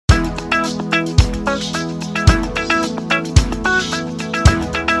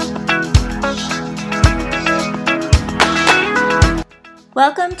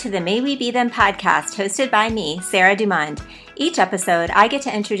Welcome to the May We Be Them podcast, hosted by me, Sarah Dumond. Each episode, I get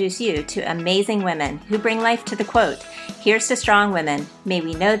to introduce you to amazing women who bring life to the quote, "Here's to strong women. May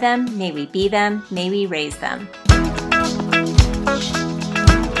we know them, may we be them, may we raise them."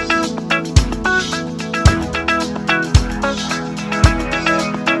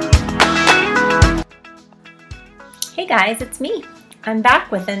 Hey guys, it's me. I'm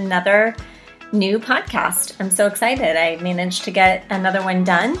back with another new podcast. I'm so excited. I managed to get another one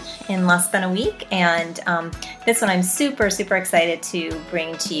done in less than a week, and this one I'm super excited to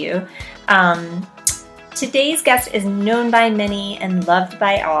bring to you. Today's guest is known by many and loved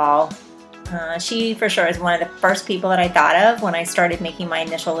by all. She for sure is one of the first people that I thought of when I started making my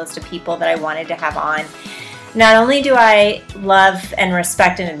initial list of people that I wanted to have on. Not only do I love and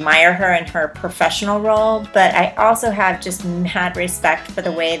respect and admire her in her professional role, but I also have just mad respect for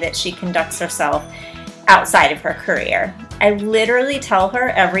the way that she conducts herself outside of her career. I literally tell her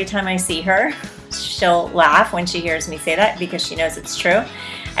every time I see her, she'll laugh when she hears me say that because she knows it's true.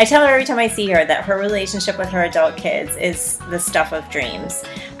 I tell her every time I see her that her relationship with her adult kids is the stuff of dreams.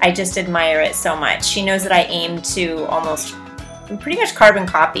 I just admire it so much. She knows that I aim to almost pretty much carbon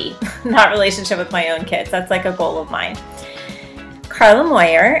copy that relationship with my own kids. That's like a goal of mine. Carla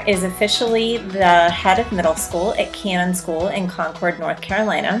Moyer is officially the head of middle school at Cannon School in Concord, North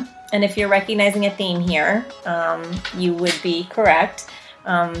Carolina. And if you're recognizing a theme here, you would be correct.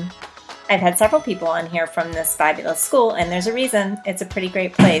 I've had several people on here from this fabulous school, and there's a reason. It's a pretty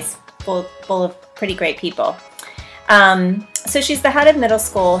great place, full of pretty great people. So she's the head of middle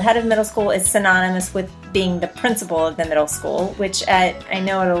school. Head of middle school is synonymous with being the principal of the middle school, which I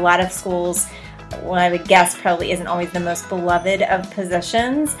know at a lot of schools, well, I would guess probably isn't always the most beloved of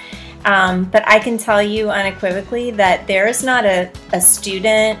positions. But I can tell you unequivocally that there is not a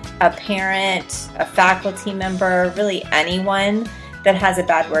student, a parent, a faculty member, really anyone that has a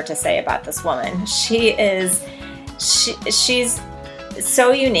bad word to say about this woman. She's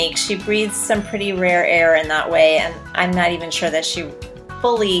so unique. She breathes some pretty rare air in that way, and I'm not even sure that she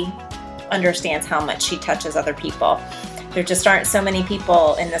fully understands how much she touches other people. There just aren't so many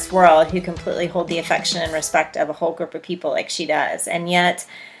people in this world who completely hold the affection and respect of a whole group of people like she does. And yet,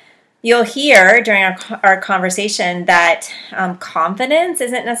 you'll hear during our conversation that confidence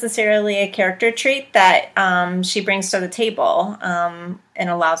isn't necessarily a character trait that she brings to the table and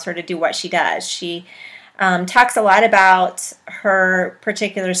allows her to do what she does. She talks a lot about her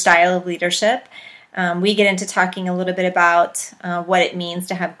particular style of leadership. We get into talking a little bit about what it means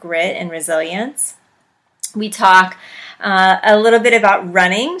to have grit and resilience. We talk a little bit about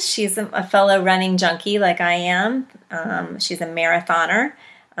running. She's a fellow running junkie like I am. She's a marathoner.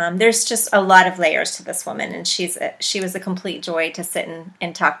 There's just a lot of layers to this woman, and she was a complete joy to sit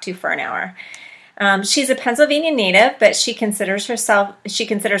and talk to for an hour. She's a Pennsylvania native, but she considers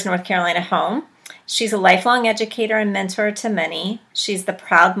North Carolina home. She's a lifelong educator and mentor to many. She's the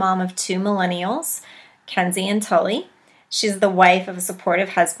proud mom of 2 millennials, Kenzie and Tully. She's the wife of a supportive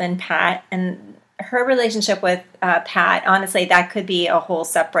husband, Pat, and her relationship with Pat, honestly, that could be a whole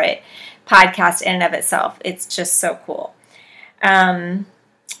separate podcast in and of itself. It's just so cool.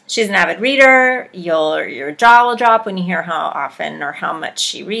 She's an avid reader. Your jaw will drop when you hear how often or how much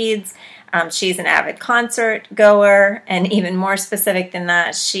she reads. She's an avid concert goer, and even more specific than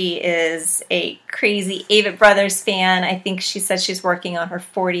that, she is a crazy Avett Brothers fan. I think she said she's working on her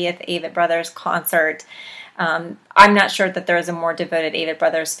 40th Avett Brothers concert. I'm not sure that there is a more devoted Avett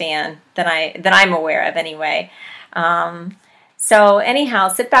Brothers fan than I'm aware of anyway. So anyhow,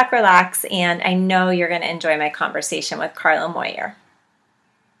 sit back, relax, and I know you're going to enjoy my conversation with Carla Moyer.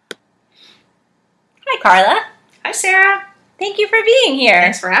 Hi, Carla. Hi, Sarah. Thank you for being here.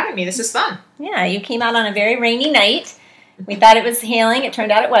 Thanks for having me. This is fun. Yeah, you came out on a very rainy night. We thought it was hailing. It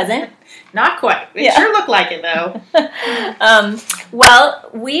turned out it wasn't. Not quite. It sure looked like it, though. Well,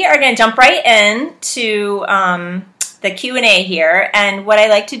 we are going to jump right into the Q&A here. And what I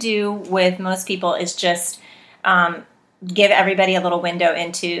like to do with most people is just give everybody a little window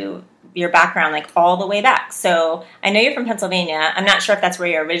into your background, like all the way back. So I know you're from Pennsylvania. I'm not sure if that's where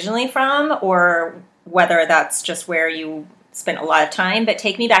you're originally from or whether that's just where you spent a lot of time, but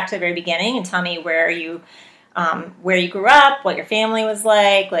take me back to the very beginning and tell me where you grew up, what your family was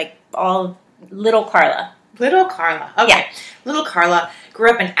like all little Carla. Little Carla. Okay. Yeah. Little Carla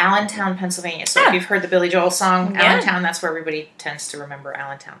grew up in Allentown, Pennsylvania. So if you've heard the Billy Joel song, Allentown, that's where everybody tends to remember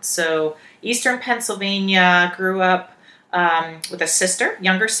Allentown. So Eastern Pennsylvania, grew up with a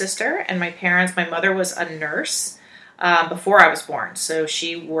younger sister, and my mother was a nurse before I was born. So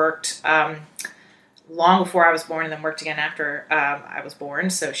she worked long before I was born, and then worked again after I was born.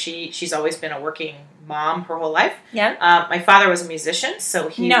 So she's always been a working mom her whole life. Yeah. My father was a musician, so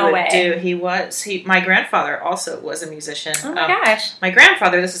my grandfather also was a musician. Oh my gosh. My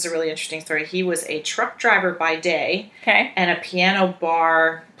grandfather, this is a really interesting story. He was a truck driver by day, and a piano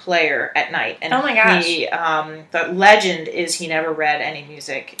bar player at night. And oh my gosh. The legend is he never read any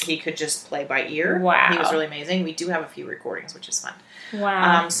music. He could just play by ear. Wow. He was really amazing. We do have a few recordings, which is fun.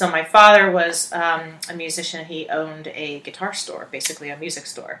 Wow. So my father was a musician. He owned a guitar store, basically a music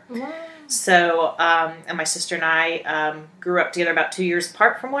store. Wow. So, and my sister and I grew up together about 2 years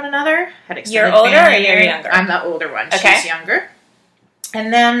apart from one another. Had extended You're older family. or you're younger? I'm the older one. Okay. She's younger.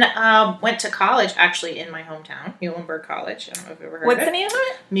 And then went to college, actually, in my hometown, Muhlenberg College. I don't know if you've ever heard of it. What's the name of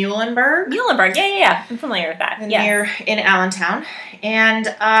it? Muhlenberg. Muhlenberg. Yeah. I'm familiar with that. Near in Allentown.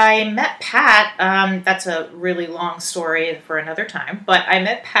 And I met Pat. That's a really long story for another time. But I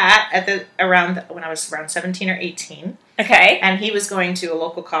met Pat when I was around 17 or 18. Okay. And he was going to a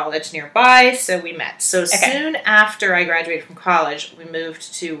local college nearby, so we met. So soon after I graduated from college, we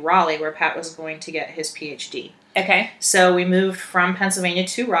moved to Raleigh, where Pat was going to get his PhD. Okay. So we moved from Pennsylvania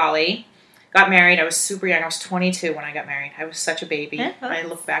to Raleigh, got married. I was super young. I was 22 when I got married. I was such a baby. Yeah. I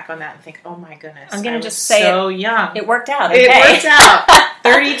look back on that and think, oh my goodness. I'm going to to just say so young. It worked out. Okay. It worked out.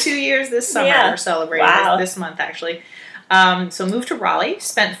 32 years this summer. Yeah. We're celebrating this month, actually. So moved to Raleigh,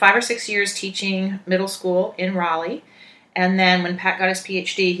 spent 5 or 6 years teaching middle school in Raleigh. And then when Pat got his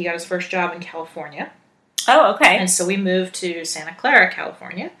PhD, he got his first job in California. Oh, okay. And so we moved to Santa Clara,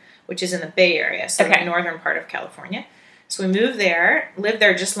 California, which is in the Bay Area, so the northern part of California. So we moved there, lived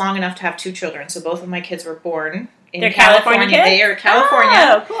there just long enough to have 2 children. So both of my kids were born in California. They are California.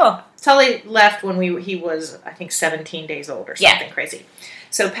 Oh, cool. Tully left when he was, I think, 17 days old or something crazy.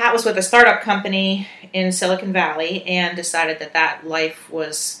 So Pat was with a startup company in Silicon Valley and decided that life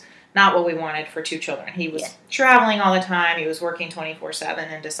was not what we wanted for 2 children. He was traveling all the time. He was working 24/7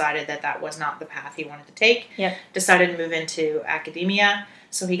 and decided that was not the path he wanted to take. Yep. Decided to move into academia.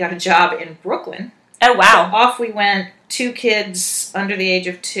 So he got a job in Brooklyn. Oh, wow. So off we went, 2 kids under the age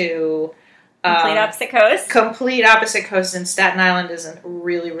of 2. Complete opposite coast. Complete opposite coast. And Staten Island is a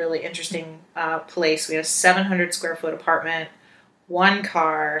really, really interesting place. We had a 700 square foot apartment, 1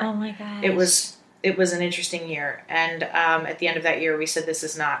 car. Oh my gosh. It was an interesting year. And at the end of that year, we said, this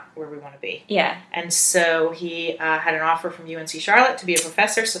is not where we want to be. Yeah. And so he had an offer from UNC Charlotte to be a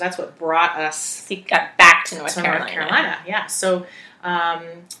professor. So that's what brought us. So you got back to North Carolina. Yeah. So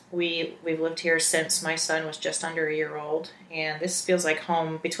we've lived here since my son was just under a year old. And this feels like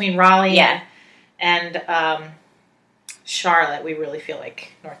home. Between Raleigh and Charlotte, we really feel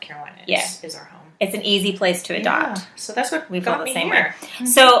like North Carolina is our home. It's an easy place to adopt. Yeah. So that's what we've got me here. Way.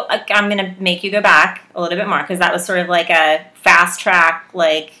 So I'm going to make you go back a little bit more because that was sort of like a fast track,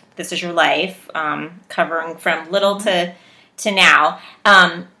 like this is your life, covering from little to now.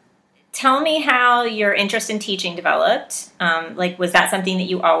 Tell me how your interest in teaching developed. Was that something that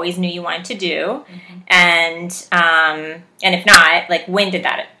you always knew you wanted to do? Mm-hmm. And if not, when did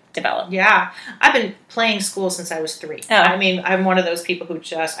that develop? Yeah. I've been playing school since I was 3. Oh. I mean, I'm one of those people who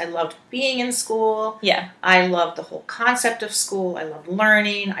I loved being in school. Yeah. I love the whole concept of school. I love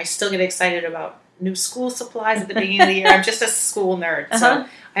learning. I still get excited about new school supplies at the beginning of the year. I'm just a school nerd. So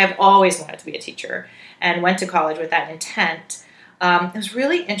I have always wanted to be a teacher and went to college with that intent. It was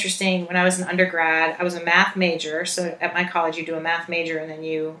really interesting when I was an undergrad. I was a math major. So at my college, you do a math major and then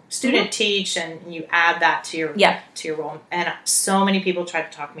you student teach and you add that to your role. And so many people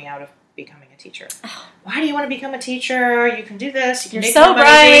tried to talk me out of becoming a teacher. Oh. Why do you want to become a teacher? You can do this. You can You're so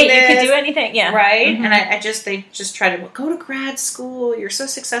bright. You can do anything. Yeah. Right. Mm-hmm. And they just tried to go to grad school. You're so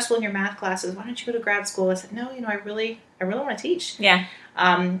successful in your math classes. Why don't you go to grad school? I said, no, I really want to teach. Yeah.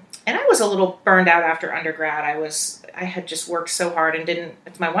 And I was a little burned out after undergrad. I had just worked so hard and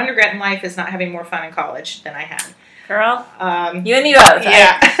my one regret in life is not having more fun in college than I had. Girl, you and me both.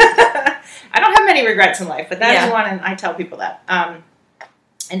 Yeah. I don't have many regrets in life, but that is one, and I tell people that.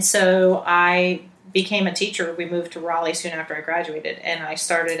 And so I became a teacher. We moved to Raleigh soon after I graduated, and I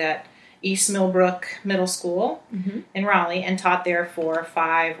started at East Millbrook Middle School in Raleigh and taught there for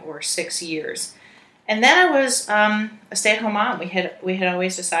 5 or 6 years. And then I was a stay-at-home mom. We had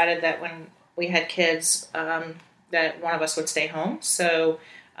always decided that when we had kids, that one of us would stay home. So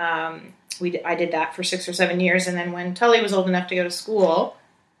I did that for 6 or 7 years. And then when Tully was old enough to go to school,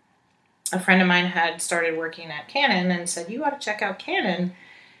 a friend of mine had started working at Canon and said, you ought to check out Canon.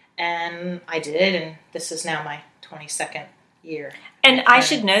 And I did, and this is now my 22nd year. And I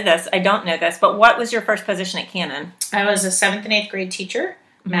should know this. I don't know this, but what was your first position at Canon? I was a 7th and 8th grade teacher,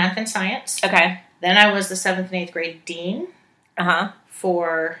 math and science. Okay. Then I was the 7th and 8th grade dean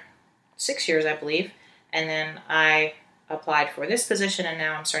for 6 years, I believe. And then I applied for this position, and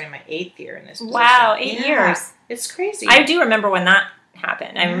now I'm starting my 8th year in this position. Wow, 8 years. It's crazy. I do remember when that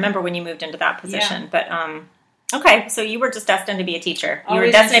happened. I remember when you moved into that position. But, okay, so you were just destined to be a teacher. You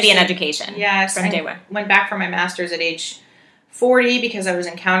were destined to be in education. Yes. From day one. Went back for my master's at age 40 because I was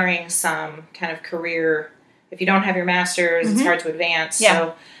encountering some kind of career. If you don't have your master's, it's hard to advance. Yeah.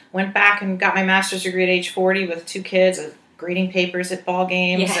 So went back and got my master's degree at age 40 with 2 kids, grading papers at ball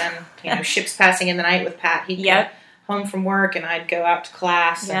games, and ships passing in the night with Pat. He'd come home from work, and I'd go out to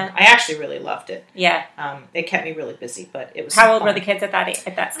class. And I actually really loved it. Yeah. It kept me really busy, but it was How old were the kids at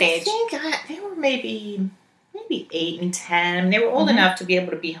that stage? I think they were maybe 8 and 10. They were old enough to be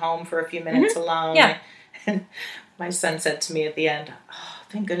able to be home for a few minutes alone. Yeah. And my son said to me at the end, "Oh,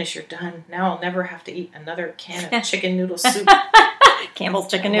 thank goodness you're done. Now I'll never have to eat another can of chicken noodle soup." Campbell's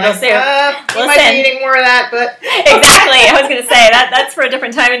chicken noodle soup. You might be eating more of that, but... Exactly. I was going to say, that's for a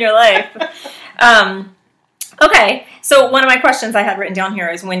different time in your life. Okay. So one of my questions I had written down here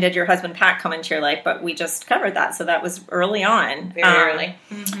is, when did your husband Pat come into your life? But we just covered that, so that was early on. Very early.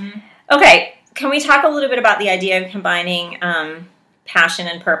 Mm-hmm. Okay. Can we talk a little bit about the idea of combining passion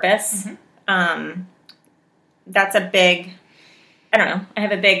and purpose? Mm-hmm. That's a big... I don't know. I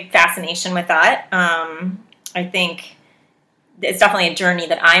have a big fascination with that. I think... It's definitely a journey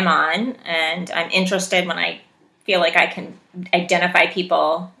that I'm on, and I'm interested when I feel like I can identify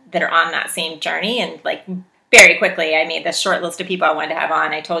people that are on that same journey. And like very quickly, I made this short list of people I wanted to have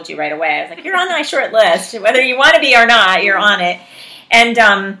on. I told you right away. I was like, "You're on my short list. Whether you want to be or not, you're on it." And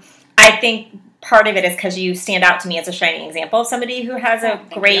I think part of it is because you stand out to me as a shining example of somebody who has a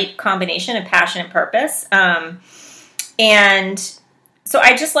great combination of passion and purpose. And so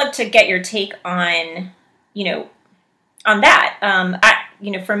I just love to get your take on, on that.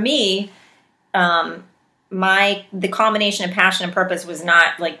 For me, the combination of passion and purpose was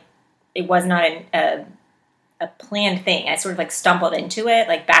not it was not a planned thing. I sort of stumbled into it,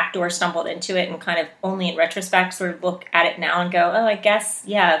 backdoor stumbled into it, and kind of only in retrospect sort of look at it now and go, oh, I guess,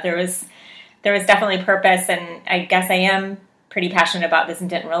 there was definitely purpose, and I guess I am pretty passionate about this and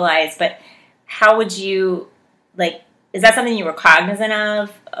didn't realize. But how would you, is that something you were cognizant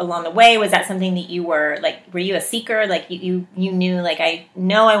of along the way? Was that something that you were you a seeker? You knew, I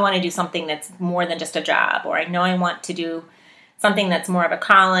know I want to do something that's more than just a job, or I know I want to do something that's more of a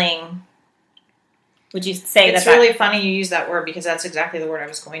calling. Would you say it's really funny you use that word, because that's exactly the word I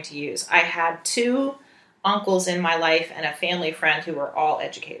was going to use. I had 2 uncles in my life and a family friend who were all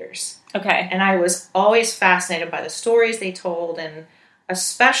educators. Okay. And I was always fascinated by the stories they told, and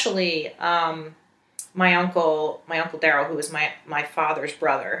especially my uncle Daryl, who was my father's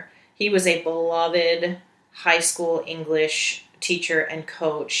brother. He was a beloved high school English teacher and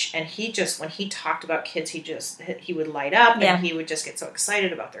coach, and he just, when he talked about kids, he would light up, and he would just get so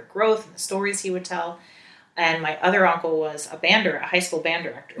excited about their growth and the stories he would tell. And my other uncle was a high school band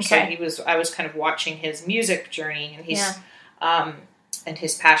director. Okay. So I was kind of watching his music journey, and he's and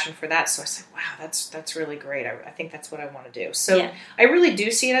his passion for that. So I said, wow, that's really great. I think that's what I want to do. So I really do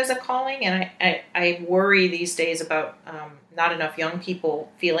see it as a calling, and I worry these days about not enough young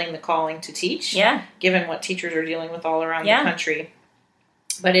people feeling the calling to teach, given what teachers are dealing with all around the country.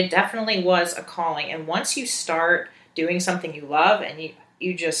 But it definitely was a calling. And once you start doing something you love, and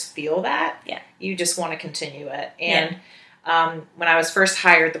you just feel that, you just want to continue it. And when I was first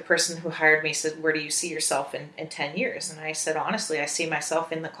hired, the person who hired me said, "Where do you see yourself in 10 years? And I said, honestly, I see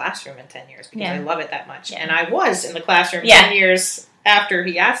myself in the classroom in 10 years because I love it that much. And I was in the classroom 10 years after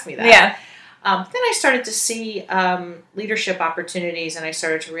he asked me that. Then I started to see leadership opportunities, and I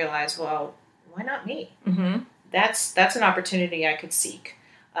started to realize, well, why not me? Mm-hmm. That's an opportunity I could seek.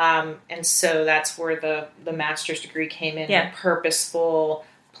 And so that's where the master's degree came in, purposeful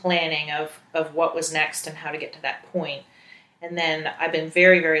planning of what was next and how to get to that point. And then I've been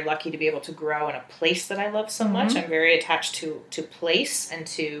very, very lucky to be able to grow in a place that I love so much. I'm very attached to place and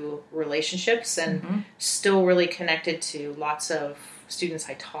to relationships, and still really connected to lots of students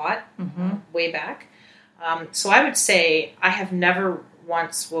I taught way back. So I would say I have never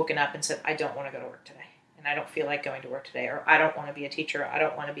once woken up and said, I don't want to go to work today, and I don't feel like going to work today, or I don't want to be a teacher, or I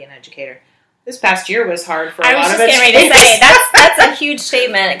don't want to be an educator. This past year was hard for a lot of I was just getting ready to say, that's a huge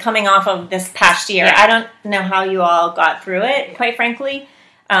statement coming off of this past year. I don't know how you all got through it, quite frankly.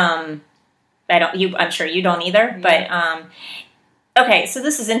 I'm sure you don't either. But okay, so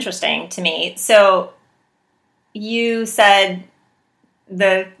this is interesting to me. So you said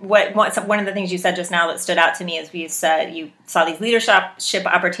one of the things you said just now that stood out to me is you said you saw these leadership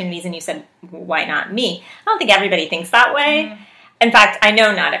opportunities, and you said, why not me? I don't think everybody thinks that way. In fact, I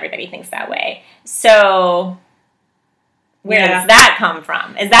know not everybody thinks that way. So Where does that come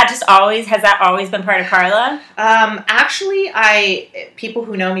from? Has that always been part of Carla? Actually, people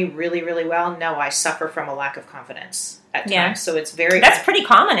who know me really, really well know I suffer from a lack of confidence at times. So it's that's pretty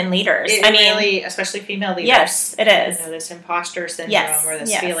common in leaders. Really, especially female leaders. Yes, it is. This imposter syndrome or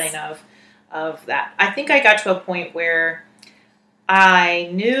this feeling of that. I think I got to a point where I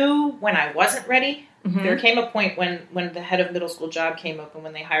knew when I wasn't ready. Mm-hmm. There came a point when the head of middle school job came open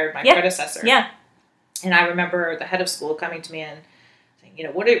when they hired my predecessor. Yeah. And I remember the head of school coming to me and saying,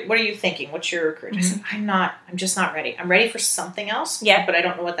 what are you thinking? What's your recruit? Mm-hmm. I said, I'm just not ready. I'm ready for something else, but I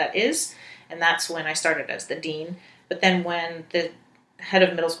don't know what that is. And that's when I started as the dean. But then when the head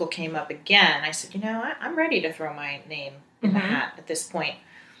of middle school came up again, I said, I'm ready to throw my name in the hat at this point.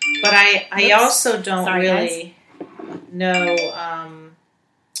 But I also don't really know,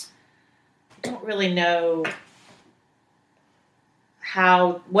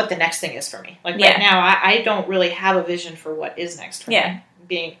 what the next thing is for me. Like right now, I don't really have a vision for what is next for me.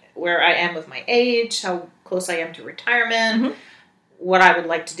 Being where I am with my age, how close I am to retirement, what I would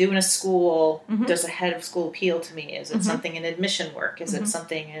like to do in a school. Does a head of school appeal to me? Is it something in admission work? Is it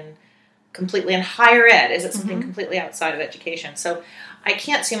something completely in higher ed? Is it something completely outside of education? So I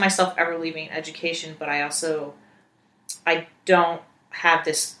can't see myself ever leaving education, but I don't have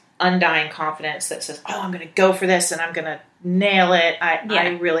this undying confidence that says, I'm going to go for this and I'm going to nail it.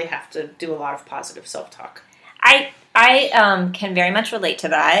 I really have to do a lot of positive self-talk. I can very much relate to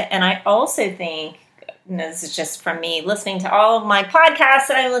that. And I also think, and this is just from me listening to all of my podcasts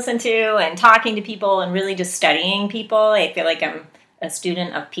that I listen to and talking to people and really just studying people. I feel like I'm a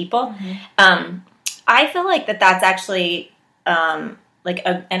student of people. I feel like that's actually like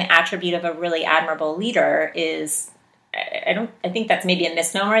an attribute of a really admirable leader is, I think that's maybe a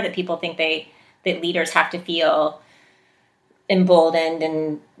misnomer that people think that leaders have to feel emboldened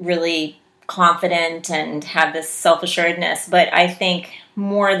and really confident and have this self-assuredness. But I think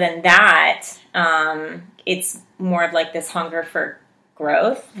more than that, it's more of like this hunger for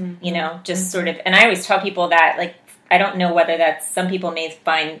growth, just sort of, and I always tell people that, like, I don't know whether some people may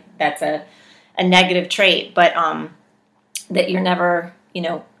find that's a negative trait, but that you're never,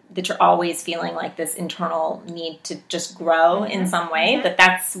 that you're always feeling like this internal need to just grow in some way. But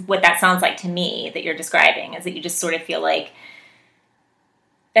that's what that sounds like to me that you're describing, is that you just sort of feel like,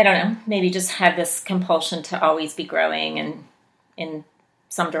 I don't know, maybe just have this compulsion to always be growing and in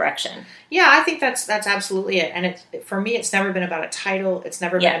some direction. Yeah, I think that's absolutely it. And for me, it's never been about a title. It's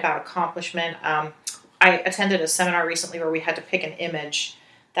never been about accomplishment. I attended a seminar recently where we had to pick an image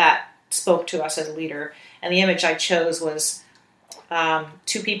that spoke to us as a leader. And the image I chose was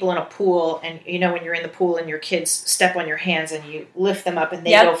two people in a pool. And when you're in the pool and your kids step on your hands and you lift them up and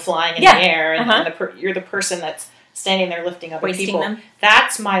they go flying in the air. And you're the person that's standing there lifting other people. Them.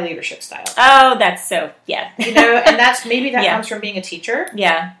 That's my leadership style. Oh, that's so, and that's, maybe that comes from being a teacher.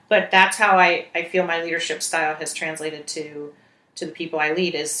 Yeah. But that's how I feel my leadership style has translated to the people I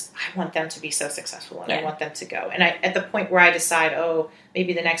lead, is I want them to be so successful and I want them to go. And at the point where I decide,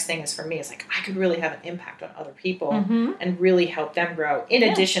 maybe the next thing is for me, it's like, I could really have an impact on other people and really help them grow in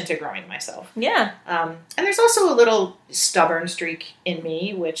addition to growing myself. Yeah. And there's also a little stubborn streak in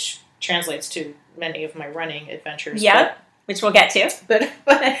me, which translates to many of my running adventures. Yeah, which we'll get to. But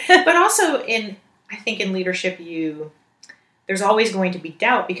also I think in leadership, there's always going to be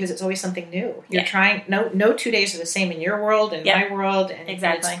doubt because it's always something new. You're trying, no 2 days are the same in your world and my world, and it's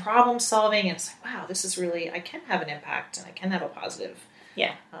problem solving, and it's like, wow, this is really, I can have an impact and I can have a positive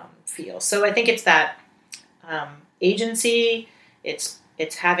feel. So I think it's that agency, it's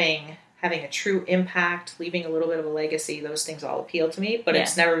having a true impact, leaving a little bit of a legacy. Those things all appeal to me, but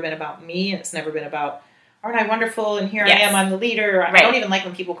it's never been about me, and it's never been about, aren't I wonderful, and here I am, I'm the leader. Right. I don't even like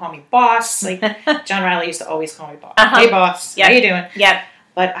when people call me boss. Like, John Riley used to always call me boss. Hey, boss, how you doing? Yep.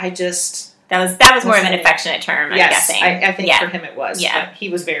 But I just... That was more of an affectionate term, I'm guessing. I think for him it was. Yeah. But he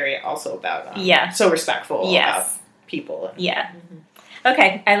was very also about... so respectful about people.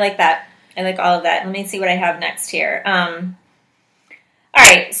 Okay, I like that. I like all of that. Let me see what I have next here. All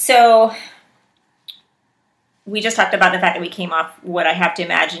right, so we just talked about the fact that we came off what I have to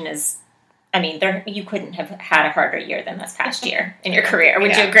imagine is, you couldn't have had a harder year than this past year in your career.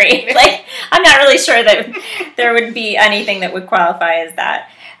 Would you agree? Like, I'm not really sure that there would be anything that would qualify as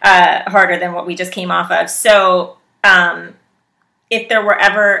that harder than what we just came off of. So if there were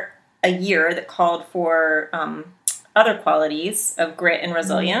ever a year that called for other qualities of grit and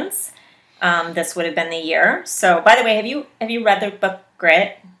resilience, this would have been the year. So, by the way, have you read the book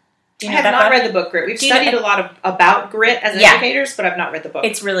Grit? I have not read the book Grit. We've studied a lot about grit as educators, but I've not read the book.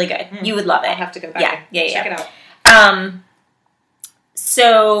 It's really good. You would love it. I'll have to go back and check it out.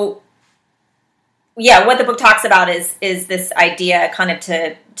 So what the book talks about is this idea kind of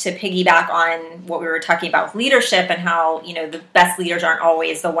to piggyback on what we were talking about with leadership and how, the best leaders aren't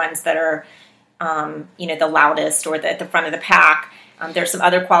always the ones that are, the loudest or at the front of the pack. There's some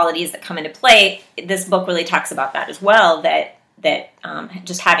other qualities that come into play. This book really talks about that as well, that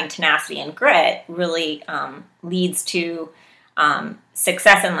just having tenacity and grit really leads to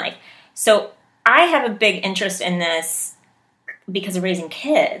success in life. So I have a big interest in this because of raising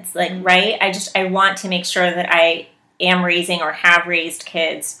kids, right? I want to make sure that I am raising or have raised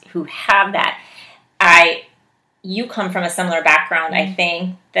kids who have that. You come from a similar background, I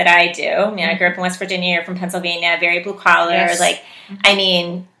think, that I do. I mean, I grew up in West Virginia, you're from Pennsylvania, very blue collar, yes.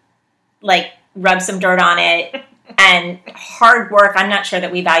 Rub some dirt on it. And hard work, I'm not sure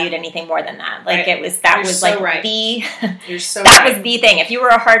that we valued anything more than that. Right. You're so right. You're so that right. was the thing. If you were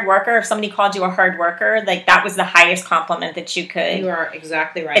a hard worker, if somebody called you a hard worker, that was the highest compliment that you could You are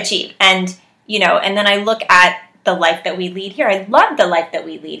exactly right. achieve. And, and then I look at the life that we lead here. I love the life that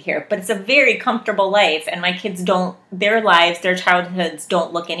we lead here, but it's a very comfortable life. And my kids their childhoods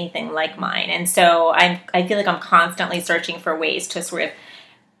don't look anything like mine. And so I feel like I'm constantly searching for ways to sort of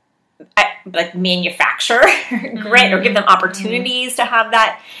manufacture grit or give them opportunities to have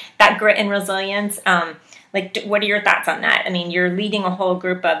that grit and resilience. What are your thoughts on that? I mean, you're leading a whole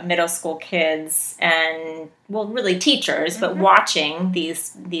group of middle school kids and, well, really teachers, but watching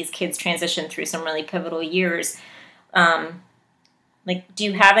these kids transition through some really pivotal years. Do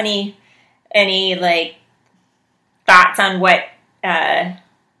you have any thoughts on what the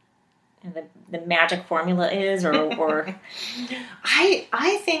magic formula is, or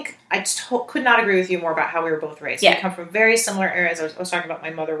I think I could not agree with you more about how we were both raised. Yeah. We come from very similar areas. I was talking about my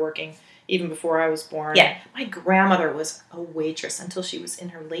mother working even before I was born. Yeah. My grandmother was a waitress until she was in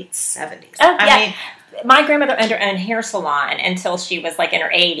her late 70s. Oh, I mean, my grandmother owned her own hair salon until she was in her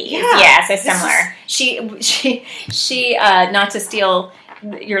 80s. Yeah, so similar. She not to steal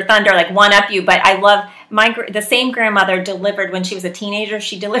your thunder, one up you, but I love the same grandmother delivered when she was a teenager.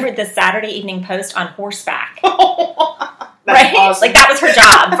 She delivered the Saturday Evening Post on horseback. Right? Awesome. That was her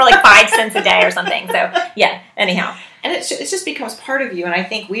job for 5 cents a day or something. So yeah. Anyhow, and it just becomes part of you. And I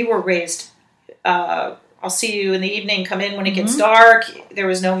think we were raised. I'll see you in the evening. Come in when it gets dark. There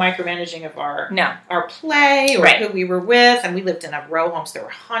was no micromanaging of our play or who we were with, and we lived in a row home. So there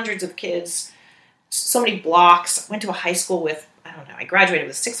were hundreds of kids, so many blocks. Went to a high school with I graduated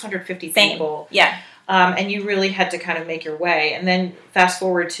with 650 people. Yeah. And you really had to kind of make your way. And then fast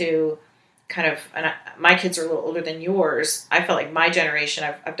forward to my kids are a little older than yours. I felt like my generation,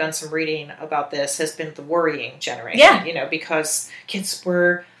 I've done some reading about this, has been the worrying generation. Yeah. Because kids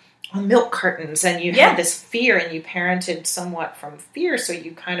were on milk cartons and you had this fear and you parented somewhat from fear. So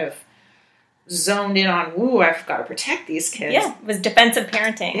you kind of zoned in on, I've got to protect these kids. Yeah, it was defensive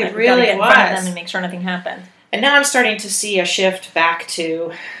parenting. It really get in was. front of them and make sure nothing happened. And now I'm starting to see a shift back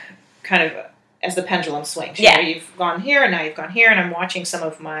to kind of as the pendulum swings. You've gone here and now you've gone here, and I'm watching some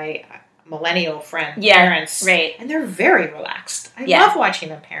of my millennial parents. Right. And they're very relaxed. I love watching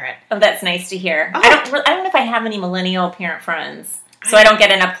them parent. Oh, that's nice to hear. Oh. I don't know if I have any millennial parent friends, so I don't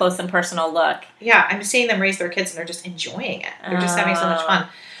get an up close and personal look. Yeah, I'm seeing them raise their kids and they're just enjoying it. They're just having so much fun.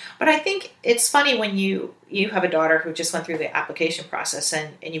 But I think it's funny when you have a daughter who just went through the application process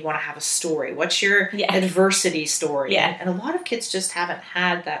and you want to have a story. What's your adversity story? Yeah. And a lot of kids just haven't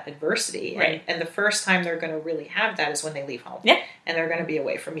had that adversity. Right. And the first time they're going to really have that is when they leave home. Yeah. And they're going to be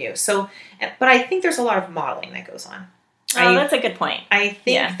away from you. So, but I think there's a lot of modeling that goes on. That's a good point. I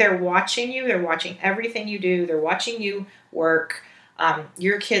think they're watching you. They're watching everything you do. They're watching you work.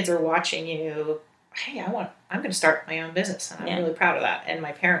 Your kids are watching you. Hey, I'm going to start my own business, and I'm really proud of that. And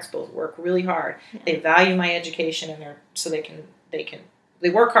my parents both work really hard. Yeah. They value my education, and they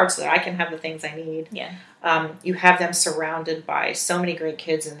work hard so that I can have the things I need. Yeah. You have them surrounded by so many great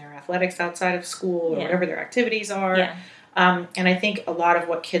kids in their athletics outside of school or whatever their activities are. Yeah. And I think a lot of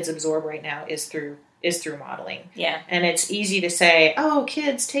what kids absorb right now is through modeling. Yeah. And it's easy to say, oh,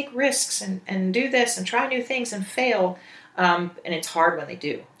 kids, take risks and do this and try new things and fail. And it's hard when they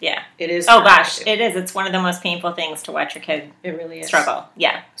do. Yeah. It is. Oh, gosh. It is. It's one of the most painful things to watch your kid it really is. struggle.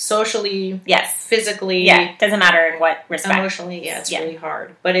 Yeah. Socially. Yes. Physically. Yeah. Doesn't matter in what respect. Emotionally. Yeah, it's really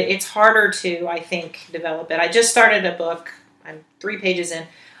hard. But it's harder to, I think, develop it. I just started a book. I'm 3 pages in.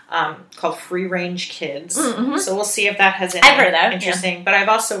 Called Free Range Kids. Mm-hmm. So we'll see if that has any I've heard that. Interesting. Yeah. But I've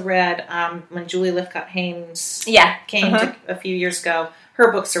also read when Julie Lifcott-Haynes came a few years ago.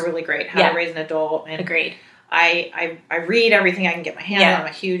 Her books are really great. How to Raise an Adult. And agreed. I read everything I can get my hand on. I'm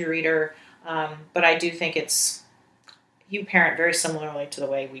a huge reader. But I do think it's, you parent very similarly to the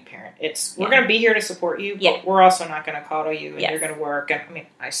way we parent. We're going to be here to support you, but we're also not going to coddle you, and you're going to work. And I mean,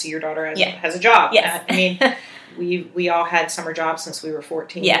 I see your daughter has a job. Yes. I mean, we all had summer jobs since we were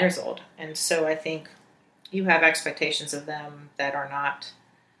 14 years old. And so I think you have expectations of them that are not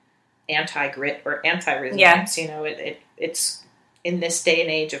anti-grit or anti-resilience. You know, it's in this day and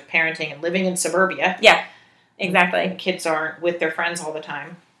age of parenting and living in suburbia. Yeah, exactly. Kids aren't with their friends all the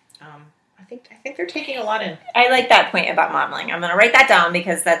time. I think they're taking a lot in. I like that point about modeling. I'm going to write that down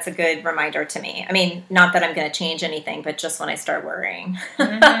because that's a good reminder to me. I mean, not that I'm going to change anything, but just when I start worrying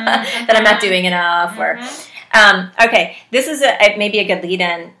that I'm not doing enough. Or okay, this is maybe a good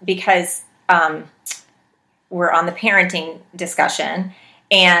lead-in because we're on the parenting discussion,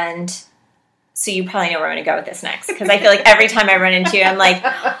 and so you probably know where I'm going to go with this next, because I feel like every time I run into you, I'm like,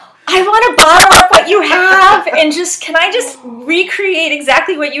 I want to bottle up what you have, and can I just recreate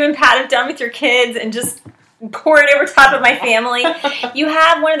exactly what you and Pat have done with your kids and just pour it over top of my family? You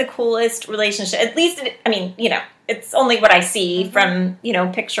have one of the coolest relationships, at least, I mean, you know, it's only what I see from, you know,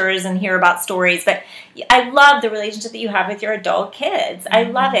 pictures and hear about stories, but I love the relationship that you have with your adult kids. I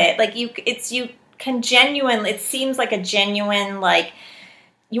love it. Like, it seems like a genuine, like,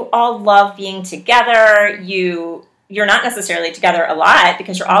 you all love being together. You're not necessarily together a lot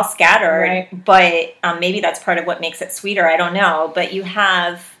because you're all scattered, right. But maybe that's part of what makes it sweeter. I don't know. But you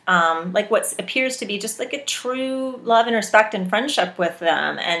have like what appears to be just like a true love and respect and friendship with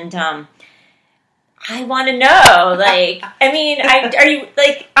them. And I want to know, like, I mean, are you,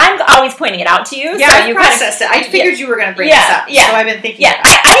 like, I'm always pointing it out to you. Yeah, so you processed it. I figured you were going to bring this up. Yeah. So I've been thinking about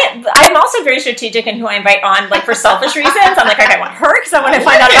it. I'm also very strategic in who I invite on, like, for selfish reasons. I'm like, okay, I want her because I want to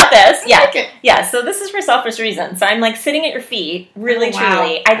find out about this. Yeah. Yeah, so this is for selfish reasons. So I'm, like, sitting at your feet, really,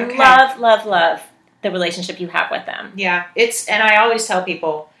 truly. I love the relationship you have with them. Yeah, and I always tell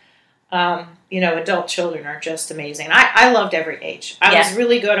people, you know, adult children are just amazing. I loved every age. I was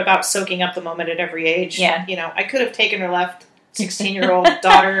really good about soaking up the moment at every age. Yeah. You know, I could have taken or left 16-year-old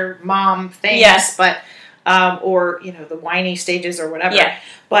daughter, mom things, but, or, you know, the whiny stages or whatever. Yeah.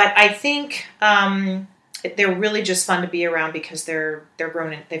 But I think they're really just fun to be around because they've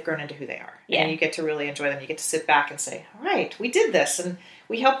grown into who they are. Yeah. And you get to really enjoy them. You get to sit back and say, all right, we did this and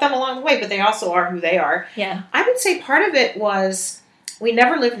we helped them along the way, but they also are who they are. Yeah. I would say part of it was, we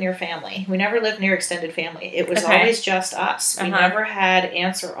never lived near family. We never lived near extended family. It was always just us. We never had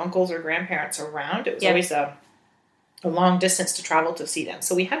aunts or uncles or grandparents around. It was always a long distance to travel to see them.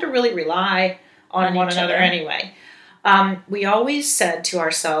 So we had to really rely on one another anyway. We always said to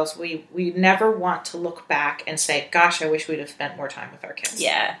ourselves, we never want to look back and say, gosh, I wish we'd have spent more time with our kids.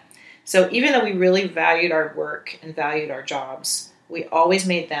 Yeah. So even though we really valued our work and valued our jobs, we always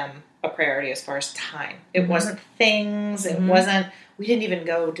made them a priority as far as time. It wasn't things. It wasn't... We didn't even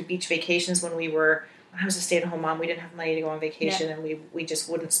go to beach vacations when I was a stay-at-home mom. We didn't have money to go on vacation, and we just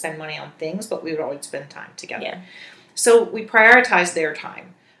wouldn't spend money on things, but we would always spend time together. Yeah. So we prioritized their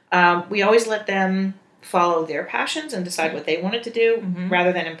time. We always let them follow their passions and decide what they wanted to do,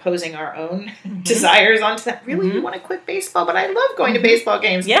 rather than imposing our own desires onto them. Really, you want to quit baseball, but I love going to baseball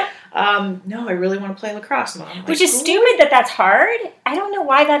games. Yeah. No, I really want to play lacrosse, Mom. Which is stupid that's hard. I don't know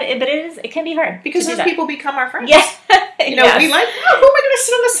why but it can be hard. Because those people become our friends. Yeah. You know, we like, who am I going to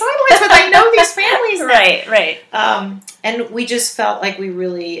sit on the sidelines with? I know these families. Right. And we just felt like we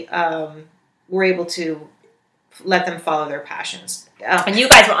really were able to let them follow their passions. And you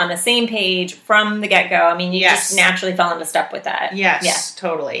guys were on the same page from the get-go. I mean, you just naturally fell into step with that. Yes,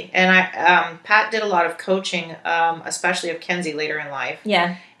 totally. And Pat did a lot of coaching, especially of Kenzie later in life.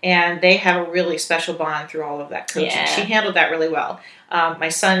 Yeah. And they have a really special bond through all of that coaching. Yeah. She handled that really well. My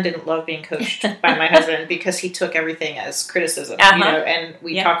son didn't love being coached by my husband because he took everything as criticism. You know, and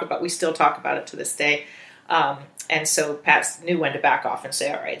we still talk about it to this day. And so Pat knew when to back off and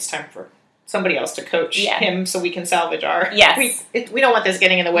say, all right, it's time for somebody else to coach him so we can salvage our... Yes. We don't want this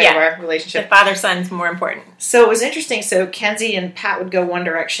getting in the way of our relationship. The father-son's more important. So it was interesting. So Kenzie and Pat would go one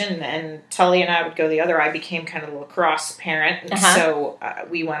direction, and Tully and I would go the other. I became kind of the lacrosse parent. And so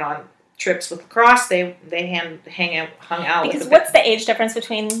we went on trips with lacrosse. They hung out because what's the age difference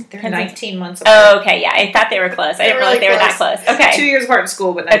between... They're 19 months apart. Oh, okay, yeah. I thought they were close. I didn't realize they were that close. Okay. 2 years apart in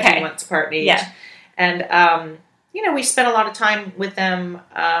school, but 19 months apart in age. Yeah. And, you know, we spent a lot of time with them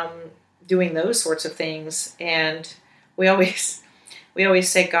doing those sorts of things, and we always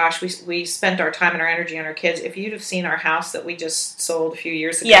say, gosh, we spent our time and our energy on our kids. If you'd have seen our house that we just sold a few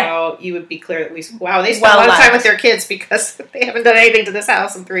years ago, you would be clear that they spent a lot of time with their kids because they haven't done anything to this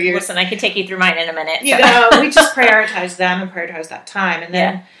house in 3 years. Listen, I could take you through mine in a minute. So. You know, we just prioritized them and prioritized that time, and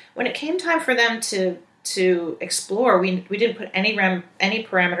then when it came time for them to explore, we didn't put any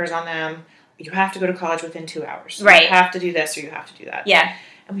parameters on them. you have to go to college within 2 hours. Right. You have to do this or you have to do that. Yeah.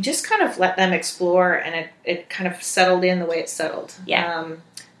 And we just kind of let them explore, and it kind of settled in the way it settled. Yeah.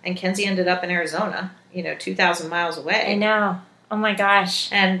 And Kenzie ended up in Arizona, 2,000 miles away. I know. Oh my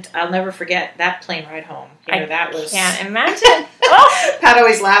gosh. And I'll never forget that plane ride home. That was... can't imagine. Oh. Pat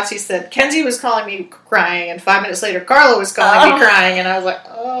always laughs. He said, Kenzie was calling me crying, and 5 minutes later, Carla was calling me crying, and I was like,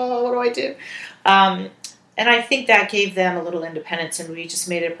 oh, what do I do? And I think that gave them a little independence, and we just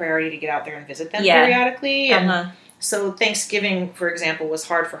made it a priority to get out there and visit them periodically. And so Thanksgiving, for example, was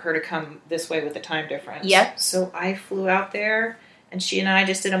hard for her to come this way with the time difference. Yep. So I flew out there, and she and I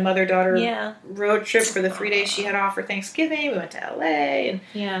just did a mother-daughter road trip for the 3 days she had off for Thanksgiving. We went to LA,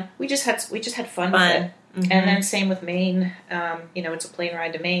 and we just had fun with it. Mm-hmm. And then same with Maine. It's a plane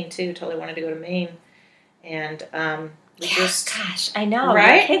ride to Maine too. Totally wanted to go to Maine, and gosh, I know.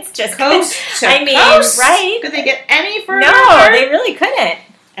 Right? Your kids just coast to coast. Right? Could they get any further? No, they really couldn't.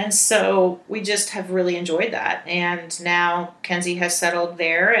 And so we just have really enjoyed that. And now Kenzie has settled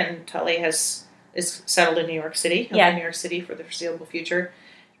there, and Tully is settled in New York City. He'll be in New York City for the foreseeable future.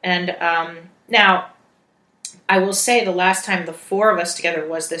 And now, I will say the last time the four of us together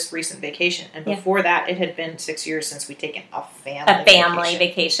was this recent vacation. And before that, it had been 6 years since we'd taken a family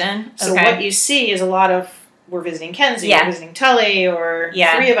vacation. So what you see is a lot of, we're visiting Kenzie, we're visiting Tully, or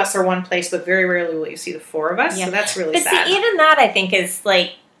three of us are one place, but very rarely will you see the four of us. So that's really sad. But see, even that I think is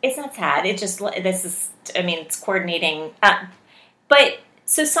like, it's not sad. It just, it's coordinating. But,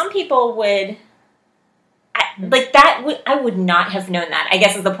 so some people would, I would not have known that, I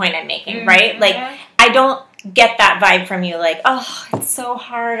guess is the point I'm making, right? Like, I don't get that vibe from you, like, oh, it's so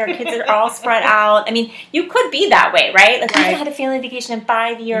hard, our kids are all spread out. I mean, you could be that way, right? Like, we haven't had a family vacation in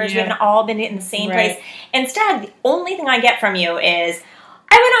 5 years, we haven't all been in the same place. Instead, the only thing I get from you is,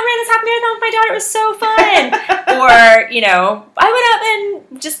 I went out and ran this half marathon with my daughter, it was so fun. Or, I went out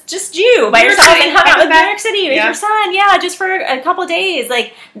and just you by yourself and hung out with New York City with your son, just for a couple of days.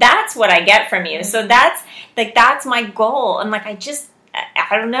 Like, that's what I get from you. So that's my goal. And like,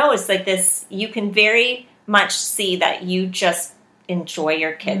 I don't know, it's like this, you can very much see that you just enjoy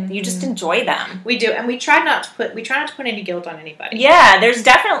your kids. You just enjoy them. We do, and we try not to put any guilt on anybody. Yeah,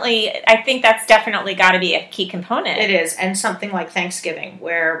 I think that's definitely got to be a key component. It is, and something like Thanksgiving,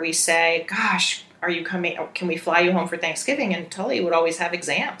 where we say, gosh, are you coming, can we fly you home for Thanksgiving? And Tully would always have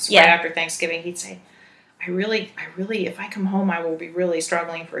exams right after Thanksgiving. He'd say, I really, if I come home, I will be really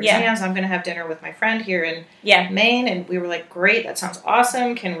struggling for exams. I'm going to have dinner with my friend here in Maine. And we were like, great, that sounds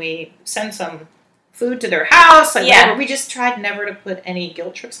awesome. Can we send some food to their house? Like, whatever. We just tried never to put any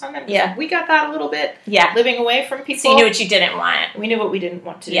guilt trips on them. Yeah. We got that a little bit. Yeah. Living away from people. So you knew what you didn't want. We knew what we didn't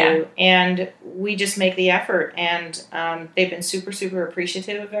want to do. And we just make the effort. And they've been super, super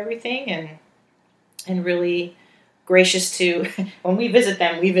appreciative of everything and really gracious to, when we visit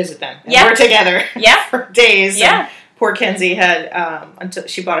them. And we're together for days. Yeah. Poor Kenzie had, until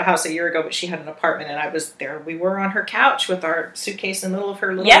she bought a house a year ago, but she had an apartment, and I was there. We were on her couch with our suitcase in the middle of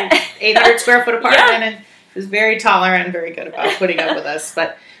her little 800 square foot apartment, and she was very tolerant and very good about putting up with us.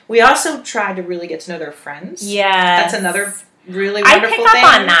 But we also tried to really get to know their friends. Yeah. That's another really wonderful thing. I pick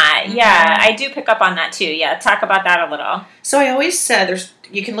up on that. Yeah, I do pick up on that too. Yeah, talk about that a little. So I always said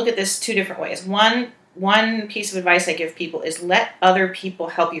you can look at this two different ways. One piece of advice I give people is let other people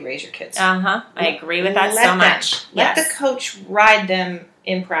help you raise your kids. I agree with that so much. Let the coach ride them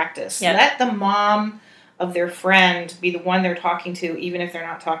in practice. Yep. Let the mom of their friend be the one they're talking to, even if they're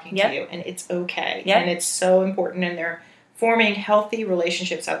not talking to you. And it's okay. Yep. And it's so important. And they're forming healthy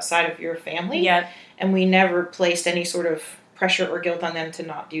relationships outside of your family. Yep. And we never placed any sort of pressure or guilt on them to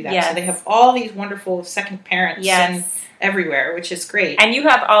not do that. Yes. So they have all these wonderful second parents. And everywhere, which is great. And you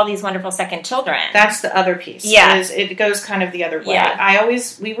have all these wonderful second children. That's the other piece. Yeah. It goes kind of the other way. Yeah.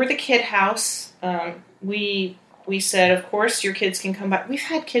 We were the kid house. We said, of course, your kids can come by. We've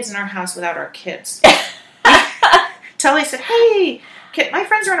had kids in our house without our kids. Tully said, hey, my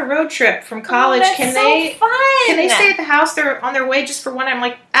friends are on a road trip from college. Can they stay at the house? They're on their way just for one. I'm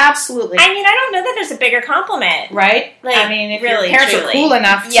like, absolutely. I mean, I don't know that there's a bigger compliment. Right? Like, I mean, if your parents are cool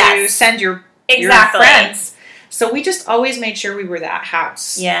enough to send your friends. So we just always made sure we were that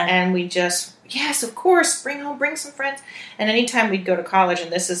house. Yeah. And we just, yes, of course, bring some friends. And anytime we'd go to college,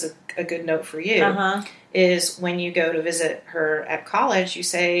 and this is a good note for you, is when you go to visit her at college, you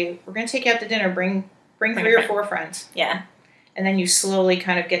say, we're going to take you out to dinner, bring 3 or 4 friends. Yeah. And then you slowly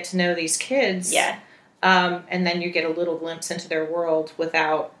kind of get to know these kids. Yeah. And then you get a little glimpse into their world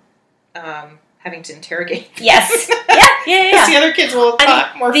without having to interrogate them. Yes. Yeah. The other kids will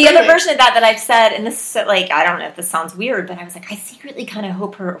talk more freely. The other version of that I've said, and this is like, I don't know if this sounds weird, but I was like, I secretly kind of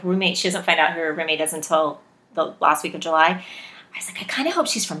hope her roommate, she doesn't find out who her roommate is until the last week of July. I was like, I kind of hope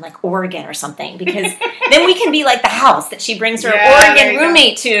she's from like Oregon or something, because then we can be like the house that she brings her Oregon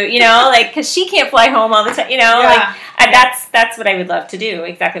roommate to, you know, like, because she can't fly home all the time, you know, like that's what I would love to do.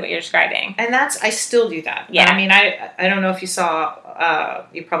 Exactly what you're describing. And I still do that. Yeah. I mean, I don't know if you saw,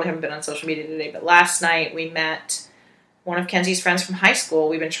 you probably haven't been on social media today, but last night we met one of Kenzie's friends from high school.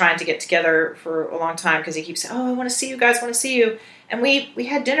 We've been trying to get together for a long time because he keeps saying, I want to see you guys, want to see you. And we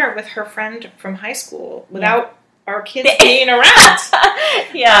had dinner with her friend from high school without our kids being around.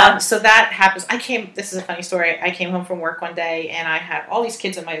 So that happens. This is a funny story. I came home from work one day and I had all these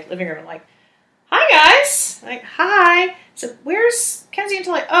kids in my living room. I'm like, hi guys. Like, hi. So where's Kenzie and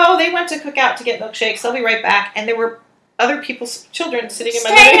Tully? Oh, they went to cook out to get milkshakes. They'll be right back. And there were other people's children sitting in my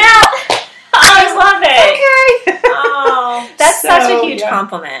living room. Out. I love it. Okay. Oh, that's such a huge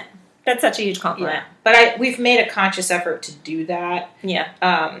compliment. That's such a huge compliment. Yeah. But we've made a conscious effort to do that.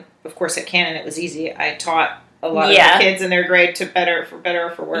 Yeah. Of course, at Canon it was easy. I taught a lot of the kids in their grade for better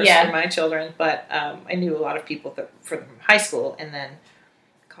or for worse for my children. But I knew a lot of people from high school, and then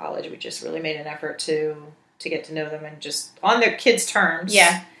college. We just really made an effort to get to know them and just on their kids' terms.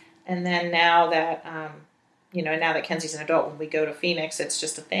 Yeah. And then now that now that Kenzie's an adult, when we go to Phoenix, it's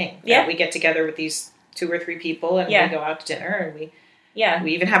just a thing. Yeah. We get together with these 2 or 3 people, and we go out to dinner, and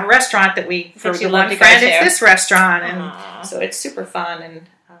we even have a restaurant that we for the one friend. It's this restaurant, and so it's super fun. And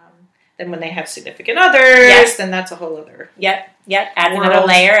then when they have significant others, then that's a whole other adds another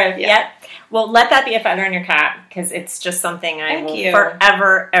layer of Well, let that be a feather in your cap, because it's just something I will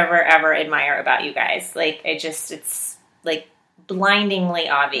forever, ever, ever admire about you guys. Like, it's like blindingly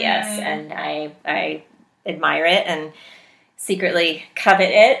obvious, and I admire it and secretly covet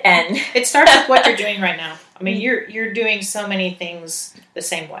it. And it starts with what you're doing right now. I mean, you're doing so many things the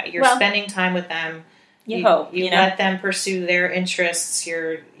same way. You're spending time with them. You let them pursue their interests.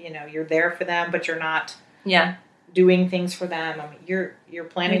 You're there for them, but you're not doing things for them. I mean, you're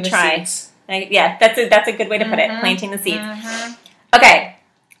planting the seeds. That's a good way to put it. Planting the seeds. Mm-hmm. Okay.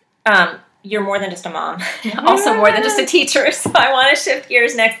 You're more than just a mom. Also more than just a teacher. So I want to shift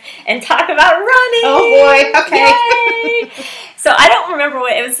gears next and talk about running. Oh boy. Okay. Yay. So I don't remember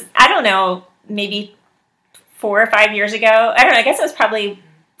what it was. I don't know, maybe 4 or 5 years ago. I don't know. I guess it was probably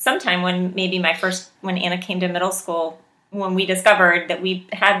sometime when Anna came to middle school, when we discovered that we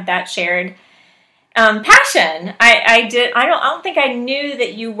had that shared passion. I don't think I knew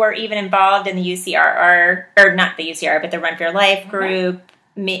that you were even involved in the UCR, or not the UCR, but the Run for Your Life group.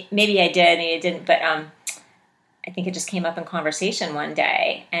 Maybe I did, maybe I didn't, but I think it just came up in conversation one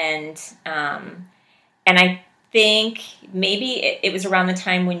day, and I think maybe it was around the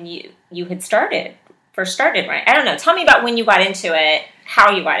time when you had first started, right? I don't know. Tell me about when you got into it,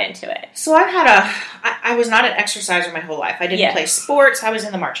 how you got into it. So I was not an exerciser my whole life. I didn't play sports. I was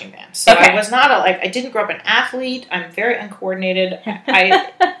in the marching band. So I was not I didn't grow up an athlete. I'm very uncoordinated.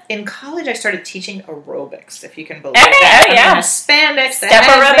 In college, I started teaching aerobics, if you can believe that. Oh, yeah. Spandex,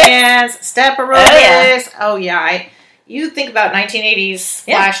 Step aerobics. Oh, yeah. You think about 1980s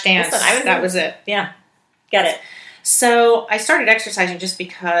flash dance. Listen, that was it. Yeah. Get it. So I started exercising just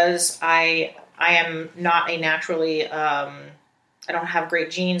because I am not a naturally... I don't have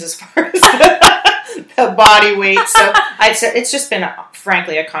great genes as far as the body weight. So it's just been,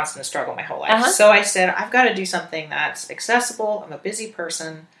 frankly, a constant struggle my whole life. Uh-huh. So I said, I've got to do something that's accessible. I'm a busy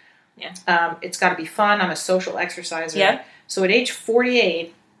person. Yeah. It's got to be fun. I'm a social exerciser. Yeah. So at age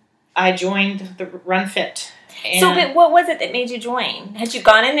 48, I joined the Run Fit. But what was it that made you join? Had you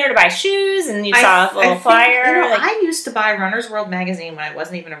gone in there to buy shoes and you saw a little flyer? I used to buy Runner's World magazine when I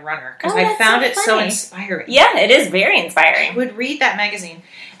wasn't even a runner, because I found it so inspiring. Yeah, it is very inspiring. I would read that magazine.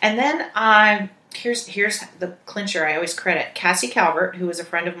 And then here's the clincher I always credit. Cassie Calvert, who was a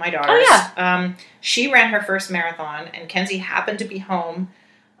friend of my daughter's. Oh, yeah. She ran her first marathon, and Kenzie happened to be home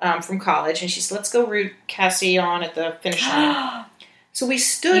from college, and she said, let's go root Cassie on at the finish line. So we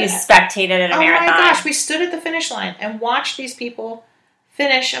stood... You spectated at a marathon. Oh my gosh, we stood at the finish line and watched these people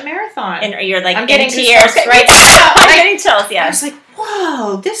finish a marathon. And you're like, I'm getting tears right now. I'm getting chills, yeah. I was like,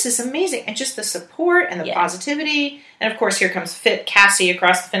 whoa, this is amazing. And just the support and the positivity. And of course, here comes fit Cassie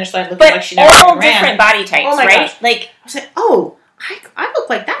across the finish line looking like she never ran. All different body types, right? Gosh. Like, I was like, oh, I look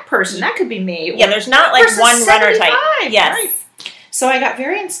like that person. That could be me. Yeah, there's not like one runner type. Yes. Right. So I got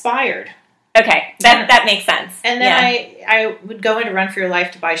very inspired. Okay, that makes sense. And then I would go into Run for Your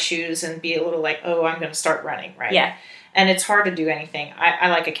Life to buy shoes and be a little like, oh, I'm going to start running, right? Yeah. And it's hard to do anything. I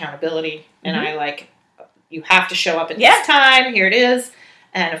like accountability, and I like, you have to show up at this time, here it is.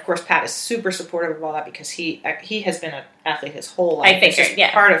 And of course, Pat is super supportive of all that, because he has been an athlete his whole life. I figured,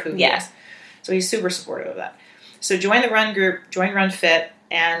 it's part of who he is. So he's super supportive of that. So join the run group, join Run Fit,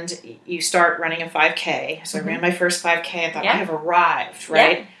 and you start running a 5K. So I ran my first 5K. I thought, Yeah. I have arrived,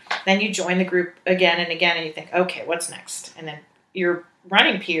 right? Yeah. Then you join the group again and again, and you think, okay, what's next? And then your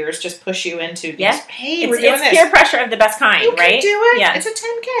running peers just push you into these, Yeah. hey, we're doing it's this. peer pressure of the best kind, You right? can do it. Yeah. It's a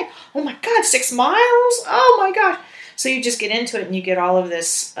 10K. Oh my God, 6 miles? Oh my gosh. So you just get into it and you get all of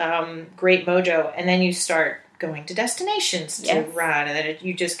this great mojo, and then you start going to destinations to Yes. run, and then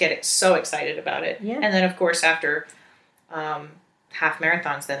you just get so excited about it. Yeah. And then, of course, after half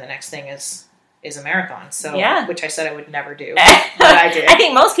marathons, then the next thing is a marathon. So, Yeah. which I said I would never do, but I did. I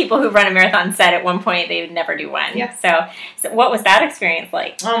think most people who run a marathon said at one point they would never do one. Yeah. So what was that experience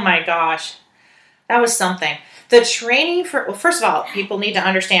like? Oh my gosh, that was something. The training well, first of all, people need to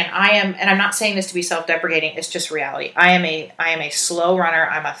understand and I'm not saying this to be self-deprecating, it's just reality. I am a slow runner.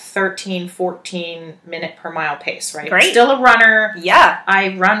 I'm a 13, 14 minute per mile pace, right? Great. Still a runner. Yeah. I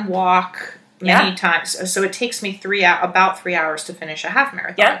walk many times. So it takes me about 3 hours to finish a half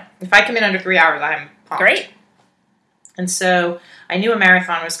marathon. Yeah. If I come in under 3 hours, I'm pumped. Great. And so I knew a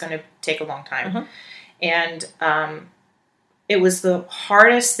marathon was going to take a long time. Mhm. And it was the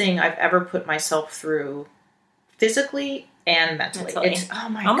hardest thing I've ever put myself through, physically and mentally. It's, oh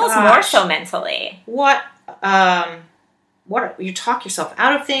my almost gosh. more so mentally. What you talk yourself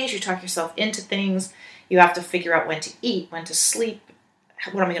out of things, you talk yourself into things. You have to figure out when to eat, when to sleep,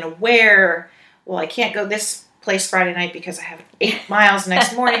 what am I going to wear? Well, I can't go this place Friday night because I have 8 miles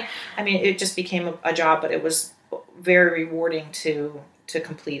next morning. I mean, it just became a job, but it was very rewarding to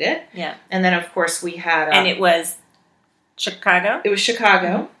complete it. Yeah. And then, of course, we had and it was Chicago? It was Chicago.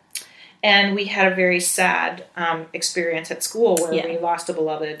 Mm-hmm. And we had a very sad experience at school where Yeah. we lost a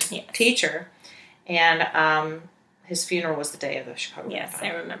beloved Yes. teacher. And his funeral was the day of the Chicago Yes, Marathon.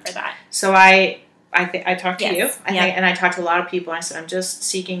 I remember that. So I talked to Yes. you, Yeah. and I talked to a lot of people. And I said, I'm just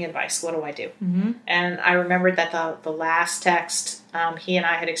seeking advice. What do I do? Mm-hmm. And I remembered that the last text he and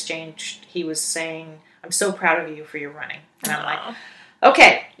I had exchanged, he was saying, I'm so proud of you for your running. And I'm like,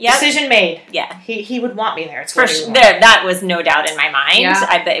 okay, Yep. decision made. Yeah. He would want me there. It's For what he sure, would want. that was no doubt in my mind. Yeah.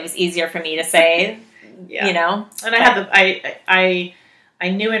 I bet it was easier for me to say, Yeah. you know. And I had I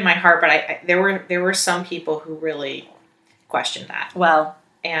knew in my heart, but there were some people who really questioned that, Well,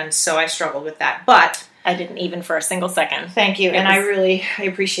 and so I struggled with that. But I didn't even for a single second. thank you, and was- I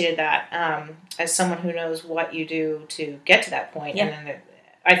appreciated that as someone who knows what you do to get to that point. Yeah. And then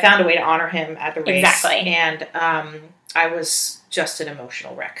I found a way to honor him at the race, Exactly. and I was just an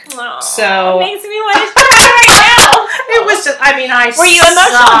emotional wreck. Oh, So- it makes me want to cry right now. It was just, I mean, Were you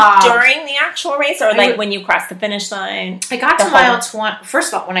emotional sobbed. during the actual race, or I like would- when you crossed the finish line? I got The to whole- mile 20.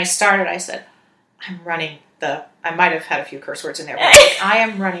 First of all, when I started, I said, I'm running I might have had a few curse words in there, but I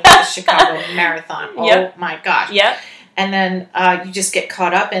am running the Chicago Marathon. Oh Yep. my gosh. Yep. And then you just get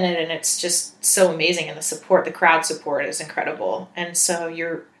caught up in it, and it's just so amazing. And the crowd support is incredible. And so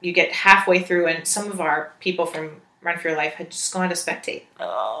you get halfway through, and some of our people from Run for Your Life had just gone to spectate.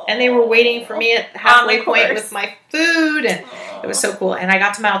 Oh. And they were waiting for me at the halfway On the point course. with my food, and it was so cool. And I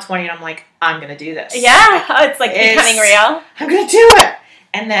got to mile 20, and I'm like, I'm going to do this. Yeah, it's like becoming real. I'm going to do it.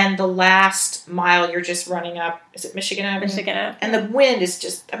 And then the last mile, you're just running up. Is it Michigan Avenue? Michigan Avenue. And the wind is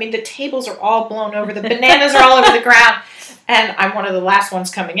just, I mean, the tables are all blown over. The bananas are all over the ground. And I'm one of the last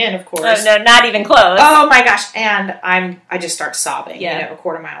ones coming in, of course. Oh, no, not even close. Oh my gosh. And I just start sobbing, Yeah. a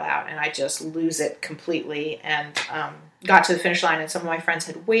quarter mile out. And I just lose it completely. And got to the finish line. And some of my friends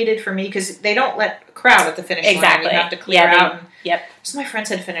had waited for me because they don't let a crowd at the finish Exactly. line. You have to clear Yeah, out. Yep. So my friends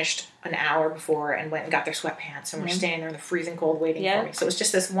had finished an hour before and went and got their sweatpants and were standing there in the freezing cold waiting for me. So it was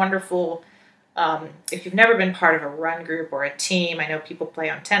just this wonderful, if you've never been part of a run group or a team, I know people play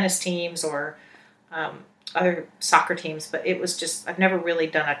on tennis teams or other soccer teams, but it was just, I've never really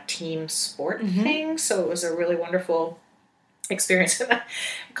done a team sport thing. So it was a really wonderful experience. And I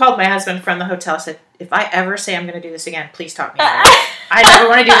called my husband from the hotel, said, if I ever say I'm going to do this again, please talk me out. I never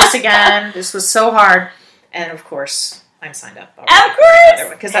want to do this again. This was so hard. And of course, I'm signed up. Of course!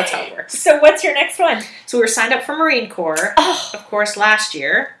 Because that's how it works. So what's your next one? So we were signed up for Marine Corps, of course, last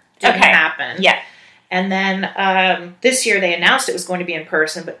year. Didn't happen. Yeah. And then this year they announced it was going to be in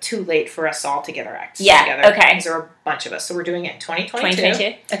person, but too late for us all to get our acts Yeah, together. okay. Because there were a bunch of us. So we're doing it in 2022.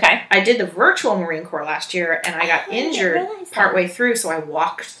 2022. Okay. I did the virtual Marine Corps last year, and I got I didn't injured realize that. partway through, so I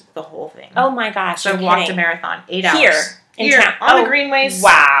walked the whole thing. Oh my gosh. So I you're walked a kidding. marathon, 8 hours. Here, in town. on Oh, the Greenways.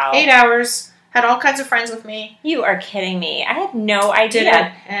 Wow. 8 hours. Had all kinds of friends with me. You are kidding me. I had no idea. Did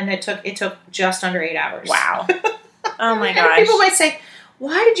it, and it took just under 8 hours. Wow. Oh my And gosh. people might say,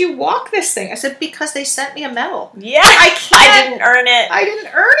 "Why did you walk this thing?" I said, "Because they sent me a medal. Yeah. I can't. I didn't earn it. I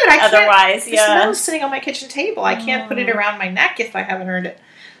didn't earn it. I can't. Otherwise, This yeah. medal's sitting on my kitchen table. I can't put it around my neck if I haven't earned it."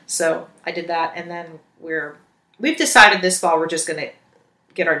 So I did that, and then we've decided this fall we're just going to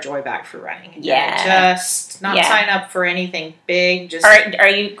get our joy back for running. Yeah. Just not sign up for anything big. Just Are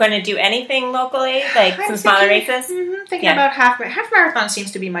you going to do anything locally, like some smaller races? Thinking about half marathon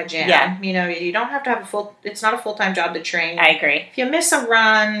seems to be my jam. Yeah. You know, you don't have to have it's not a full-time job to train. I agree. If you miss a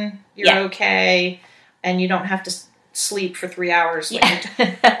run, you're okay, and you don't have to sleep for 3 hours.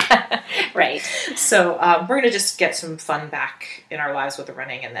 Right. So we're going to just get some fun back in our lives with the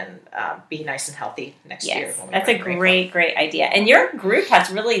running, and then be nice and healthy next year. That's a great idea. And your group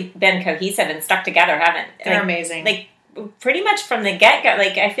has really been cohesive and stuck together, haven't? They're amazing. Like pretty much from the get-go.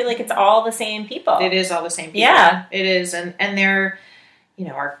 Like I feel like it's all the same people. It is all the same people. Yeah, it is, and they're. You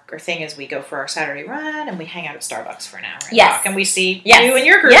know, our thing is we go for our Saturday run and we hang out at Starbucks for an hour and talk, and we see you and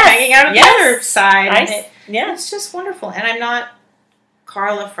your group hanging out on the other side. It's just wonderful. And I'm not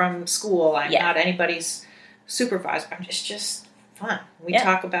Carla from school. I'm not anybody's supervisor. It's just fun. We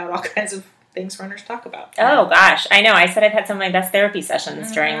talk about all kinds of things runners talk about. Oh, gosh. I know. I said I've had some of my best therapy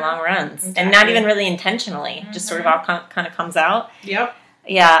sessions during long runs. Exactly. And not even really intentionally. Just sort of all kind of comes out. Yep.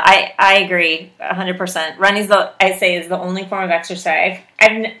 Yeah, I agree 100%. Running is the only form of exercise.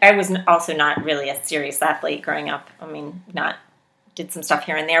 I was also not really a serious athlete growing up. I mean, did some stuff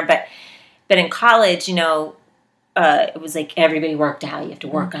here and there, but in college, you know, it was like everybody worked out. You have to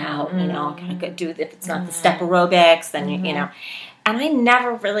work out, you know, kind of do if it's not the step aerobics, then you know. And I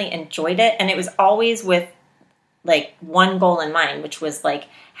never really enjoyed it, and it was always with like one goal in mind, which was like,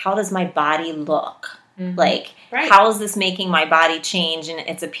 how does my body look? Like, how is this making my body change in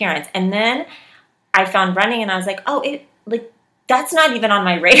its appearance? And then I found running, and I was like, that's not even on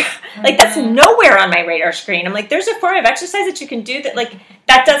my radar. Like, that's nowhere on my radar screen. I'm like, there's a form of exercise that you can do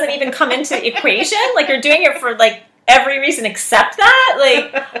that doesn't even come into the equation. Like, you're doing it for, like, every reason except that.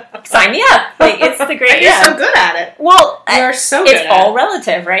 Like, sign me up. Like, it's the great. You're so good at it. Well, you're so good. It's all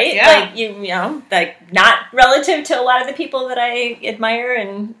relative, right? Yeah. Like you know, like not relative to a lot of the people that I admire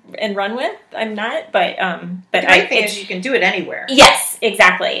and run with. I'm not, but the great thing is you can do it anywhere. Yes,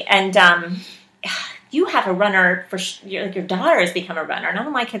 exactly. And you have a runner your daughter has become a runner. None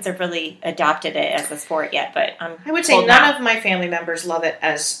of my kids have really adopted it as a sport yet, but I would say none of my family members love it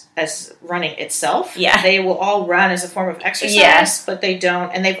as running itself. Yeah, they will all run as a form of exercise, but they don't.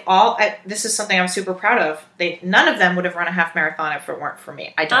 And they've all. This is something I'm super proud of. None of them would have run a half marathon if it weren't for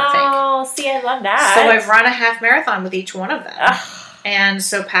me. I don't think. Oh, see, I love that. So I've run a half marathon with each one of them, and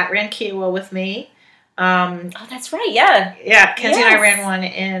so Pat ran Kiowa with me. Oh, that's right. Yeah. Yeah. Kenzie and I ran one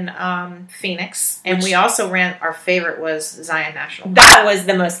in Phoenix. And we also ran, our favorite was Zion National Park. That was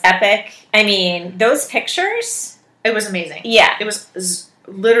the most epic. I mean, those pictures. It was amazing. Yeah. It was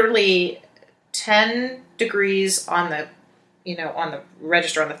literally 10 degrees on the, on the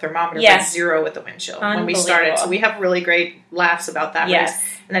register, on the thermometer, but 0 with the wind chill when we started. So we have really great laughs about that race.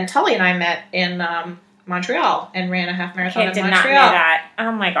 And then Tully and I met in Montreal and ran a half marathon in Montreal. I did not know that.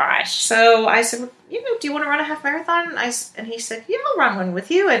 Oh my gosh. So I said, do you want to run a half marathon? And he said, yeah, I'll run one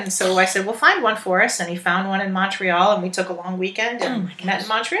with you. And so I said, well, find one for us. And he found one in Montreal, and we took a long weekend and met in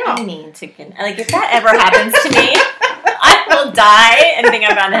Montreal. I need to if that ever happens to me, I will die and think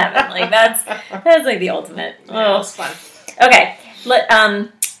I'm bound to heaven. Like that's like the ultimate. Yeah, it was fun. Okay.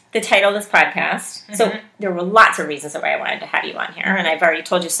 The title of this podcast. So there were lots of reasons why I wanted to have you on here, and I've already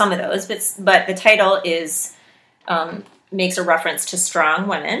told you some of those. But the title is makes a reference to strong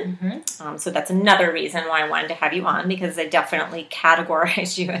women. So that's another reason why I wanted to have you on, because I definitely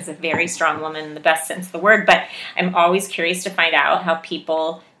categorize you as a very strong woman in the best sense of the word. But I'm always curious to find out how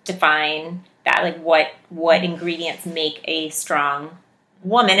people define that, like what ingredients make a strong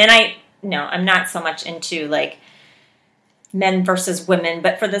woman. And I'm not so much into like men versus women,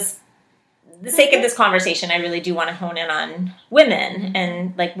 but for the sake of this conversation, I really do want to hone in on women.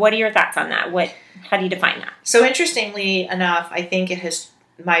 And like, what are your thoughts on that? How do you define that? So interestingly enough, I think it has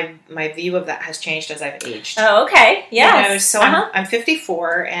my view of that has changed as I've aged. Oh, okay. Yeah. So I'm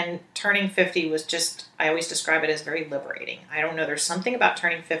 54, and turning 50 was just, I always describe it as very liberating. I don't know, there's something about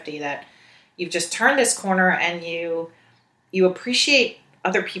turning 50 that you've just turned this corner and you appreciate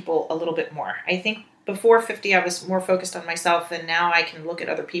other people a little bit more. I think before 50, I was more focused on myself, and now I can look at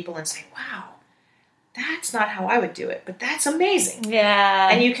other people and say, wow, that's not how I would do it, but that's amazing. Yeah.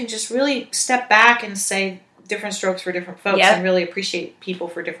 And you can just really step back and say different strokes for different folks and really appreciate people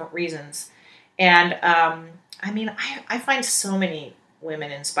for different reasons. And, I find so many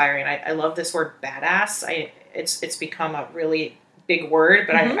women inspiring. I love this word badass. It's become a really big word,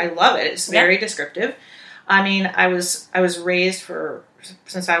 but I love it. It's very descriptive. I mean, I was raised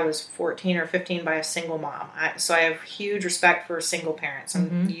since I was 14 or 15 by a single mom. So I have huge respect for single parents.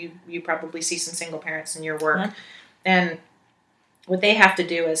 And you probably see some single parents in your work. And what they have to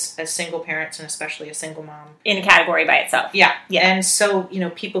do as single parents, and especially a single mom. In a category by itself. Yeah. And so,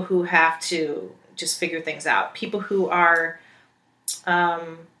 people who have to just figure things out, people who are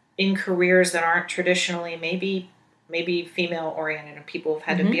in careers that aren't traditionally maybe female oriented, and people have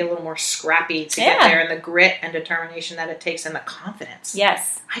had to be a little more scrappy to get there, and the grit and determination that it takes, and the confidence.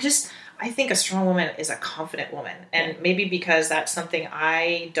 Yes. I think a strong woman is a confident woman, and maybe because that's something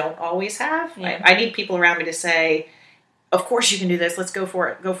I don't always have. Yeah. I need people around me to say, of course you can do this. Let's go for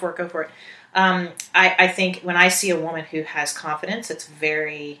it. Go for it. Go for it. I think when I see a woman who has confidence, it's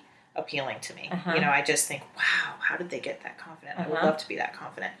very appealing to me. I just think, wow, how did they get that confident? I would love to be that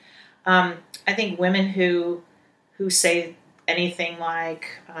confident. I think women who say anything like,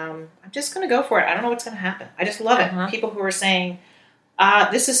 I'm just going to go for it. I don't know what's going to happen. I just love it. People who are saying,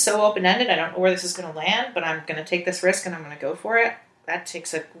 this is so open-ended. I don't know where this is going to land, but I'm going to take this risk and I'm going to go for it. That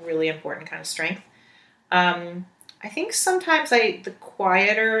takes a really important kind of strength. I think sometimes the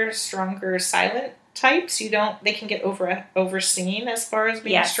quieter, stronger, silent types, they can get overseen as far as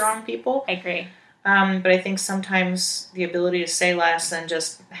being strong people. I agree. But I think sometimes the ability to say less and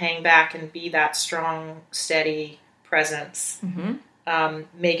just hang back and be that strong, steady presence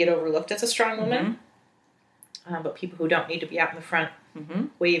may get overlooked as a strong woman. But people who don't need to be out in the front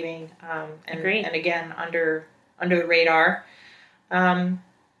waving and again under the radar.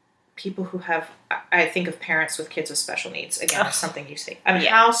 People who have, I think of parents with kids with special needs. Again, that's something you see. I mean,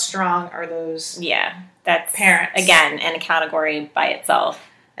 how strong are those? Yeah, that's parents again in a category by itself.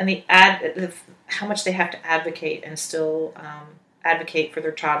 And how much they have to advocate and still advocate for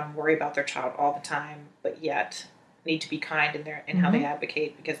their child and worry about their child all the time, but yet need to be kind in how they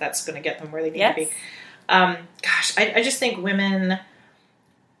advocate, because that's going to get them where they need to be. I just think women,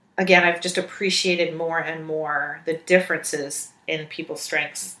 again, I've just appreciated more and more the differences in people's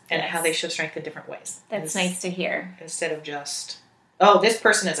strengths and how they show strength in different ways. That's nice to hear. Instead of just, this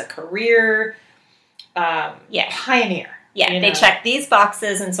person is a career pioneer. Yeah, they check these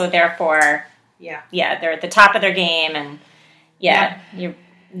boxes, and so therefore, they're at the top of their game, and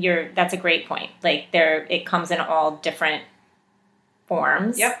you're that's a great point. Like it comes in all different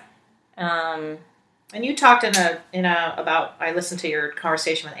forms. Yep. And you talked about, I listened to your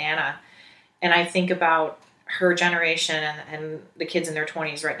conversation with Anna, and I think about her generation and the kids in their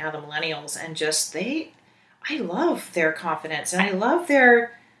 20s right now, the millennials, and just I love their confidence, and I love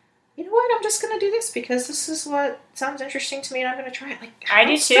their, you know what, I'm just going to do this because this is what sounds interesting to me, and I'm going to try it. Like, I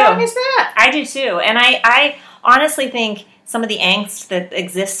do too. How strong is that? I do too. And I honestly think some of the angst that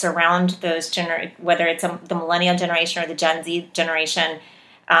exists around those whether it's the millennial generation or the Gen Z generation,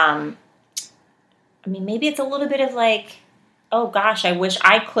 maybe it's a little bit of like, oh gosh, I wish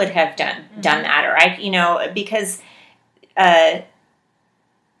I could have done that, or because I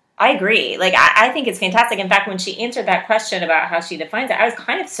agree. Like, I think it's fantastic. In fact, when she answered that question about how she defines it, I was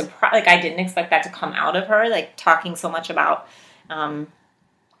kind of surprised. Like, I didn't expect that to come out of her, like talking so much about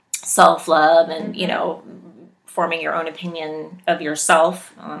self-love and, forming your own opinion of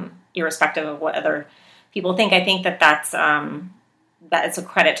yourself, irrespective of what other people think. I think that's it's a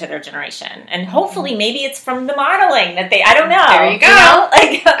credit to their generation. And hopefully maybe it's from the modeling that I don't know. There you go.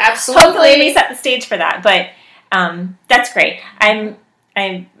 Absolutely. Hopefully we set the stage for that. But that's great. I'm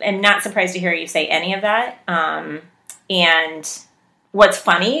not surprised to hear you say any of that. And what's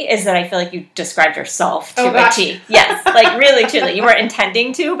funny is that I feel like you described yourself to a T. Yes, like really, truly. You weren't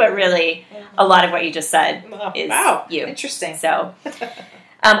intending to, but really a lot of what you just said is you. Interesting. So,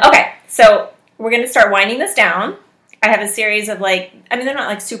 okay. So we're going to start winding this down. I have a series of they're not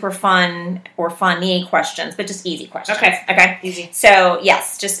like super fun or funny questions, but just easy questions. Okay. Easy. So,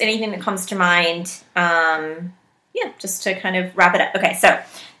 yes, just anything that comes to mind. Just to kind of wrap it up. Okay, so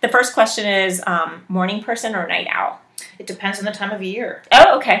the first question is morning person or night owl? It depends on the time of year.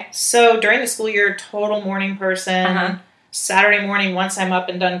 Oh, okay. So during the school year, total morning person. Saturday morning, once I'm up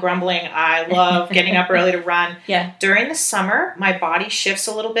and done grumbling, I love getting up early to run. Yeah. During the summer, my body shifts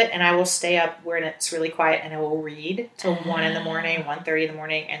a little bit, and I will stay up where it's really quiet, and I will read till 1 in the morning, 1:30 in the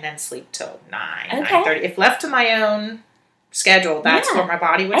morning, and then sleep till 9:30. If left to my own schedule, that's where my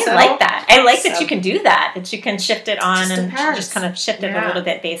body would settle. I like that. I like that you can do that you can shift it on and just kind of shift it a little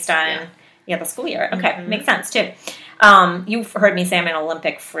bit based on the school year. Okay, makes sense too. You've heard me say I'm an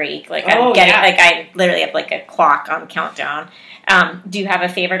Olympic freak. Like I literally have like a clock on countdown. Do you have a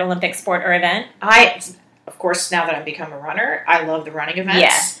favorite Olympic sport or event? Of course, now that I've become a runner, I love the running events.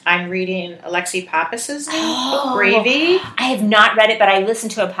 Yes. I'm reading Alexi Pappas's book, Gravy. I have not read it, but I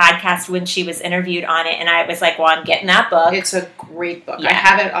listened to a podcast when she was interviewed on it, and I was like, well, I'm getting that book. It's a great book. Yeah. I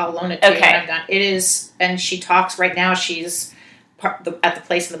have it. I'll loan it to you when I'm done. It is, and she talks right now, she's at the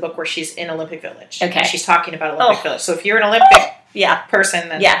place in the book where she's in Olympic Village. Okay. And she's talking about Olympic Village. So if you're an Olympic person.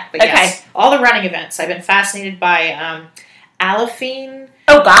 But okay. Yes, all the running events. I've been fascinated by Aliphine.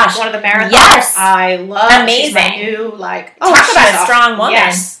 Oh gosh, one of the marathons. Yes, I love. Amazing. She's my new talk about a strong woman.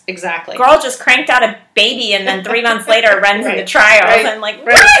 Yes, exactly. Girl just cranked out a baby and then 3 months later runs into trials and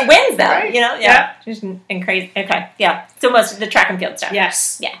wins them. Right. Yeah. She's crazy. Okay, yeah. So most of the track and field stuff.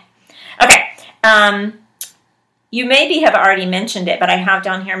 Yes. Yeah. Okay. You maybe have already mentioned it, but I have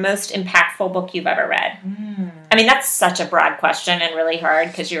down here most impactful book you've ever read. I mean, that's such a broad question and really hard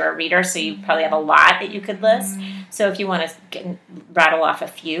because you're a reader, so you probably have a lot that you could list. So if you want to rattle off a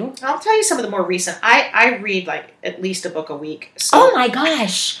few. I'll tell you some of the more recent. I read at least a book a week. So oh my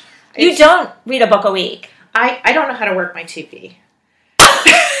gosh. You don't read a book a week. I don't know how to work my TV.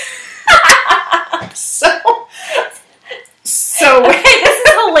 So okay, this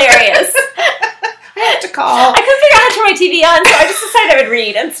is hilarious. I have to call. I couldn't figure out how to turn my TV on, so I just decided I would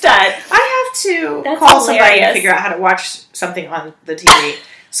read instead. I have to call somebody to figure out how to watch something on the TV.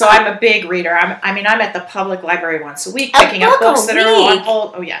 So I'm a big reader. I'm at the public library once a week picking up books that are on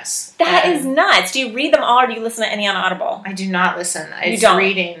hold. Oh, yes. That is nuts. Do you read them all or do you listen to any on Audible? I do not listen. It's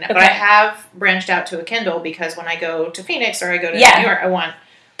reading. Okay. But I have branched out to a Kindle because when I go to Phoenix or I go to New York,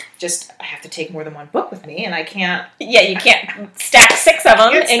 I have to take more than one book with me, and I can't. Yeah, you can't stack 6 of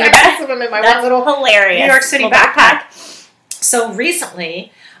them in your backpack. 6 of them in my one little hilarious New York City backpack. So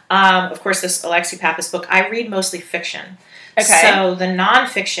recently, of course, this Alexi Pappas book, I read mostly fiction. Okay. So the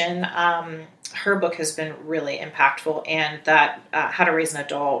nonfiction, her book has been really impactful, and that How to Raise an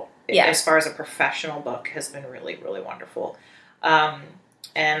Adult, as far as a professional book, has been really, really wonderful. And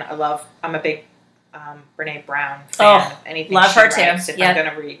I'm a big Brene Brown fan. Anything love she her writes, too. If I'm going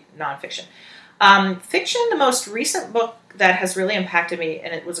to read nonfiction. Fiction, the most recent book that has really impacted me,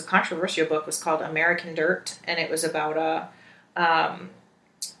 and it was a controversial book, was called American Dirt, and it was about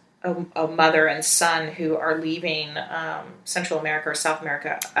a mother and son who are leaving Central America or South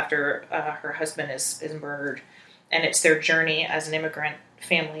America after her husband is murdered, and it's their journey as an immigrant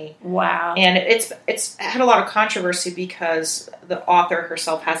family. Wow. And it's had a lot of controversy because the author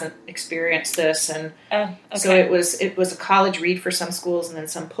herself hasn't experienced this, and so it was a college read for some schools, and then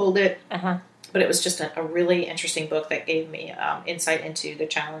some pulled it. But it was just a really interesting book that gave me insight into the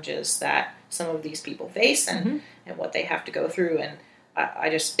challenges that some of these people face and what they have to go through. And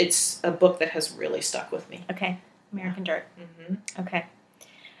it's a book that has really stuck with me. Okay. American Dirt. Okay.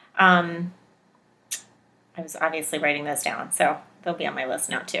 I was obviously writing those down, so they'll be on my list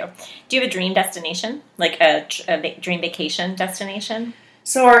now too. Do you have a dream destination? Like a dream vacation destination?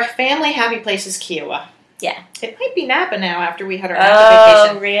 So our family happy place is Kiowa. Yeah. It might be Napa now after we had our Napa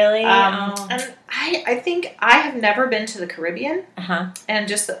vacation. Oh, really? And I think I have never been to the Caribbean. And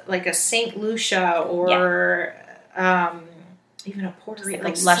just like a St. Lucia or even a Puerto Rico.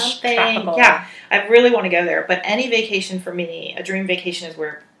 Like lush something. Tropical. Yeah. I really want to go there. But any vacation for me, a dream vacation is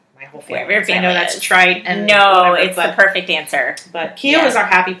where my whole family is. I know that's trite. And it's the perfect answer. But Kiowa is our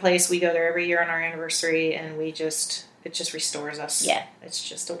happy place. We go there every year on our anniversary, and it just restores us. Yeah. It's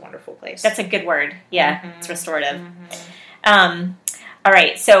just a wonderful place. That's a good word. Yeah, it's restorative. All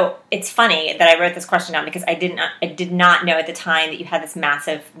right, so it's funny that I wrote this question down because I did not know at the time that you had this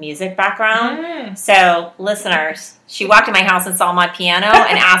massive music background. So, listeners, she walked in my house and saw my piano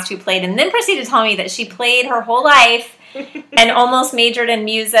and asked who played, and then proceeded to tell me that she played her whole life and almost majored in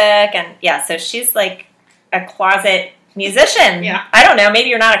music. And so she's like a closet musician. Yeah. I don't know. Maybe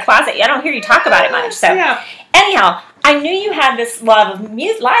you're not a closet. I don't hear you talk about it much. So anyhow, I knew you had this love of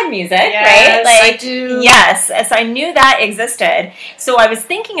live music, right? Like, I do. Yes. So I knew that existed. So I was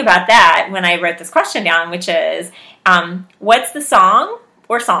thinking about that when I wrote this question down, which is, what's the song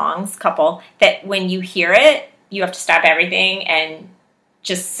or songs, couple, that when you hear it, you have to stop everything and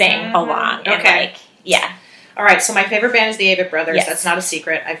just sing along? Okay. And all right. So my favorite band is the Avett Brothers. Yes. That's not a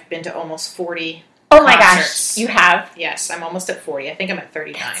secret. I've been to almost 40 Oh my gosh, you have? Yes, I'm almost at 40. I think I'm at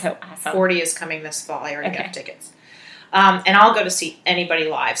 39. That's so awesome. 40 is coming this fall. I already got tickets. And I'll go to see anybody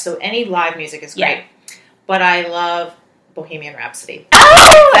live. So any live music is great. But I love Bohemian Rhapsody.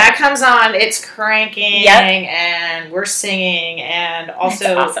 Oh! That comes on, it's cranking, and we're singing, and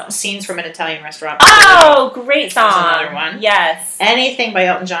also Scenes from an Italian Restaurant. Oh, great song. That's another one. Yes. Anything by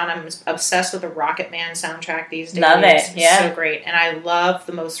Elton John. I'm obsessed with the Rocket Man soundtrack these days. Love it. It's so great. And I love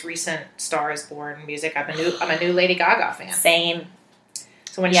the most recent Star is Born music. I'm a new Lady Gaga fan. Same.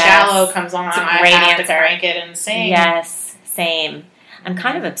 So when Shallow comes on, I have to crank it and sing. Yes, same. I'm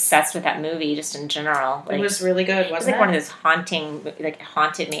kind of obsessed with that movie, just in general. It was really good, wasn't it? It was like one of those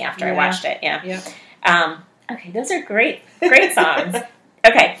haunted me after I watched it. Yeah. Okay, those are great songs.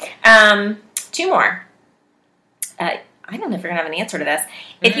 Okay, 2 more. I don't know if you're going to have an answer to this.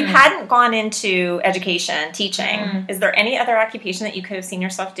 If you hadn't gone into education, teaching, is there any other occupation that you could have seen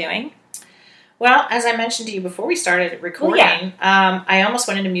yourself doing? Well, as I mentioned to you before we started recording, I almost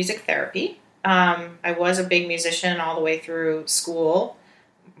went into music therapy. I was a big musician all the way through school.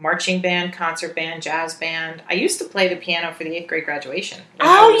 Marching band, concert band, jazz band. I used to play the piano for the 8th grade graduation. Did? When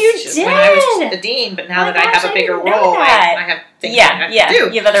I was just the dean, but now that I have a bigger role, I have things I have to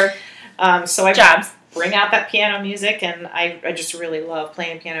do. You have other so I jobs. Bring out that piano music, and I just really love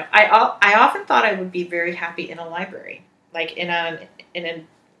playing piano. I often thought I would be very happy in a library, like in a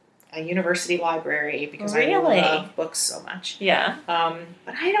university library, because I love books so much. Yeah.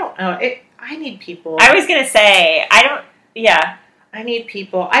 But I don't know. I need people. I was going to say, I need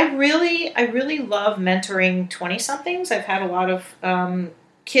people. I really love mentoring 20-somethings. I've had a lot of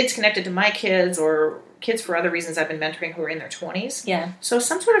kids connected to my kids, or kids for other reasons I've been mentoring who are in their 20s. Yeah. So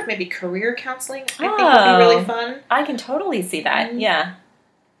some sort of maybe career counseling I think would be really fun. I can totally see that. Yeah.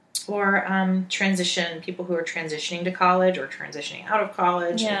 Or people who are transitioning to college or transitioning out of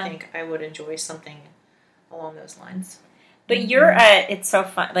college. I think I would enjoy something along those lines. But it's so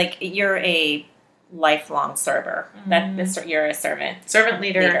fun. Like, you're a lifelong server. You're a servant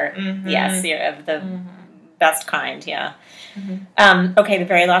leader. Mm-hmm. Yes, you're of the best kind. Yeah. Okay, the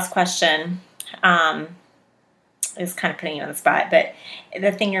very last question is kind of putting you on the spot, but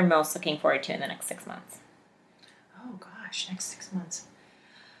the thing you're most looking forward to in the next 6 months. Oh gosh, next 6 months.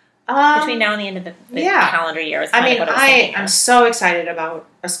 Between now and the end of the calendar year. I'm so excited about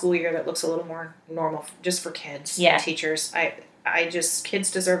a school year that looks a little more normal just for kids and teachers. Kids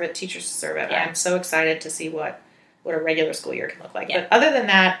deserve it, teachers deserve it. Yeah. I'm so excited to see what a regular school year can look like. Yeah. But other than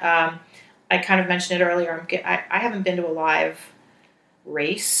that, I kind of mentioned it earlier, I haven't been to a live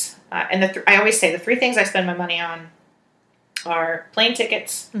race. And I always say the 3 things I spend my money on are plane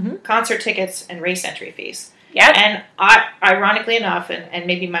tickets, concert tickets, and race entry fees. Yeah. And ironically enough, and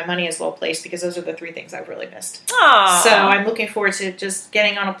maybe my money is well placed, because those are the 3 things I've really missed. Aww. So I'm looking forward to just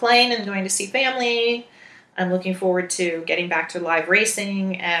getting on a plane and going to see family. I'm looking forward to getting back to live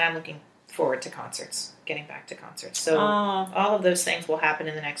racing, and I'm looking forward to getting back to concerts. So all of those things will happen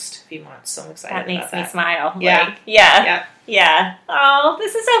in the next few months. So I'm excited about that. That makes me smile. Yeah. Yeah. Oh,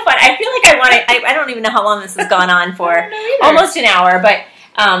 this is so fun. I feel like I don't even know how long this has gone on for. Almost an hour, but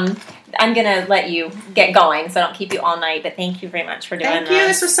I'm going to let you get going, so I don't keep you all night, but thank you very much for doing this. Thank you.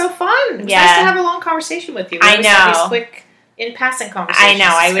 This was so fun. It was nice to have a long conversation with you. I know. These quick, in-passing conversations. I know.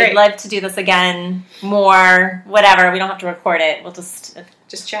 I would love to do this again, more, whatever. We don't have to record it. We'll just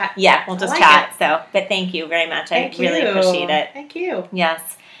chat. Yeah, we'll just chat. So, but thank you very much. I really appreciate it. Thank you.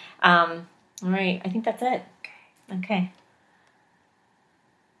 Yes. All right. I think that's it. Okay.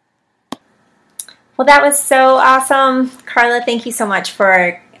 Well, that was so awesome. Carla, thank you so much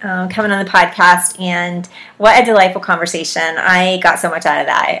for coming on the podcast, and what a delightful conversation. I got so much out of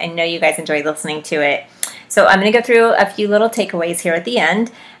that. I know you guys enjoyed listening to it. So I'm going to go through a few little takeaways here at the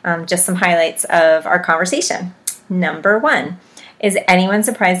end, just some highlights of our conversation. Number 1, is anyone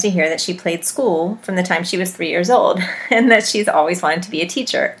surprised to hear that she played school from the time she was 3 years old and that she's always wanted to be a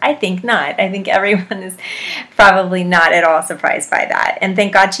teacher? I think not. I think everyone is probably not at all surprised by that. And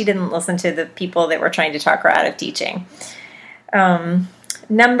thank God she didn't listen to the people that were trying to talk her out of teaching.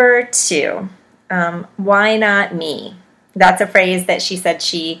 Number 2, why not me? That's a phrase that she said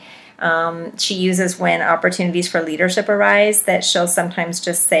she uses when opportunities for leadership arise, that she'll sometimes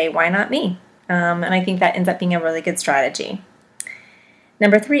just say, why not me? And I think that ends up being a really good strategy.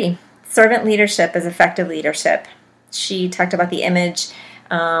 Number 3, servant leadership is effective leadership. She talked about the image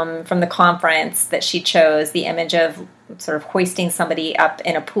from the conference that she chose, the image of sort of hoisting somebody up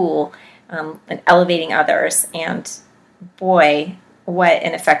in a pool and elevating others. And boy, what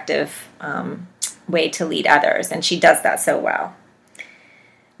an effective way to lead others. And she does that so well.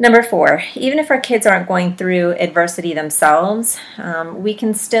 Number 4, even if our kids aren't going through adversity themselves, we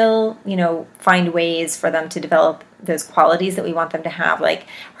can still, find ways for them to develop those qualities that we want them to have, like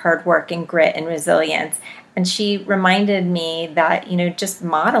hard work and grit and resilience. And she reminded me that, just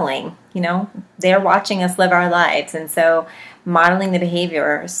modeling, they're watching us live our lives. And so modeling the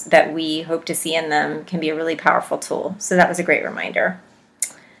behaviors that we hope to see in them can be a really powerful tool. So that was a great reminder.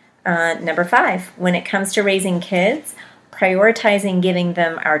 Number 5, when it comes to raising kids, prioritizing giving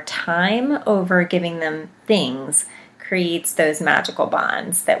them our time over giving them things creates those magical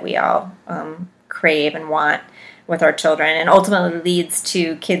bonds that we all crave and want with our children, and ultimately leads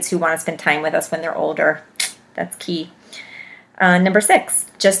to kids who want to spend time with us when they're older. That's key. Number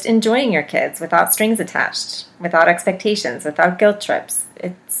 6, just enjoying your kids without strings attached, without expectations, without guilt trips.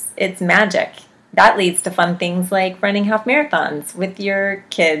 It's magic. That leads to fun things like running half marathons with your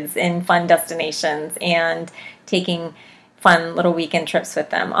kids in fun destinations and taking fun little weekend trips with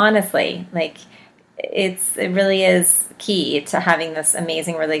them. Honestly, like it really is key to having this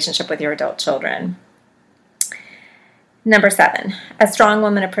amazing relationship with your adult children. Number 7, a strong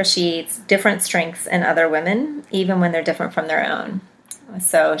woman appreciates different strengths in other women, even when they're different from their own.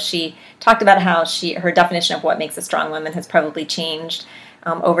 So she talked about how her definition of what makes a strong woman has probably changed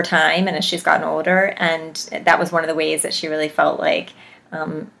over time and as she's gotten older. And that was one of the ways that she really felt like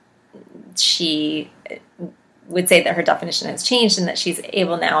she would say that her definition has changed and that she's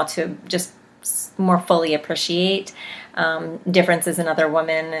able now to just more fully appreciate differences in other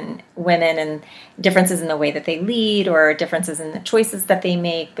women and differences in the way that they lead or differences in the choices that they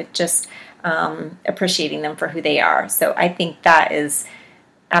make, but just appreciating them for who they are. So I think that is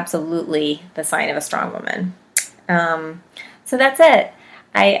absolutely the sign of a strong woman. So that's it.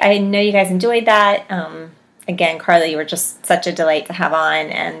 I know you guys enjoyed that. Again, Carly, you were just such a delight to have on,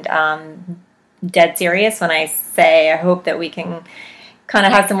 and dead serious when I say I hope that we can kind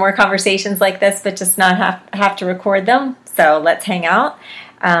of have some more conversations like this, but just not have to record them. So let's hang out.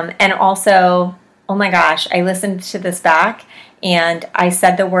 And also, oh my gosh, I listened to this back and I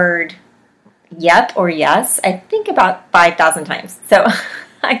said the word yep or yes, I think about 5,000 times. So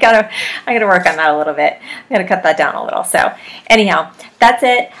I gotta work on that a little bit. I gotta cut that down a little. So anyhow, that's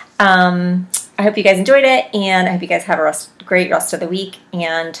it. I hope you guys enjoyed it, and I hope you guys have a great rest of the week,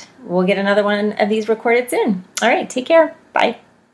 and we'll get another one of these recorded soon. All right, take care. Bye.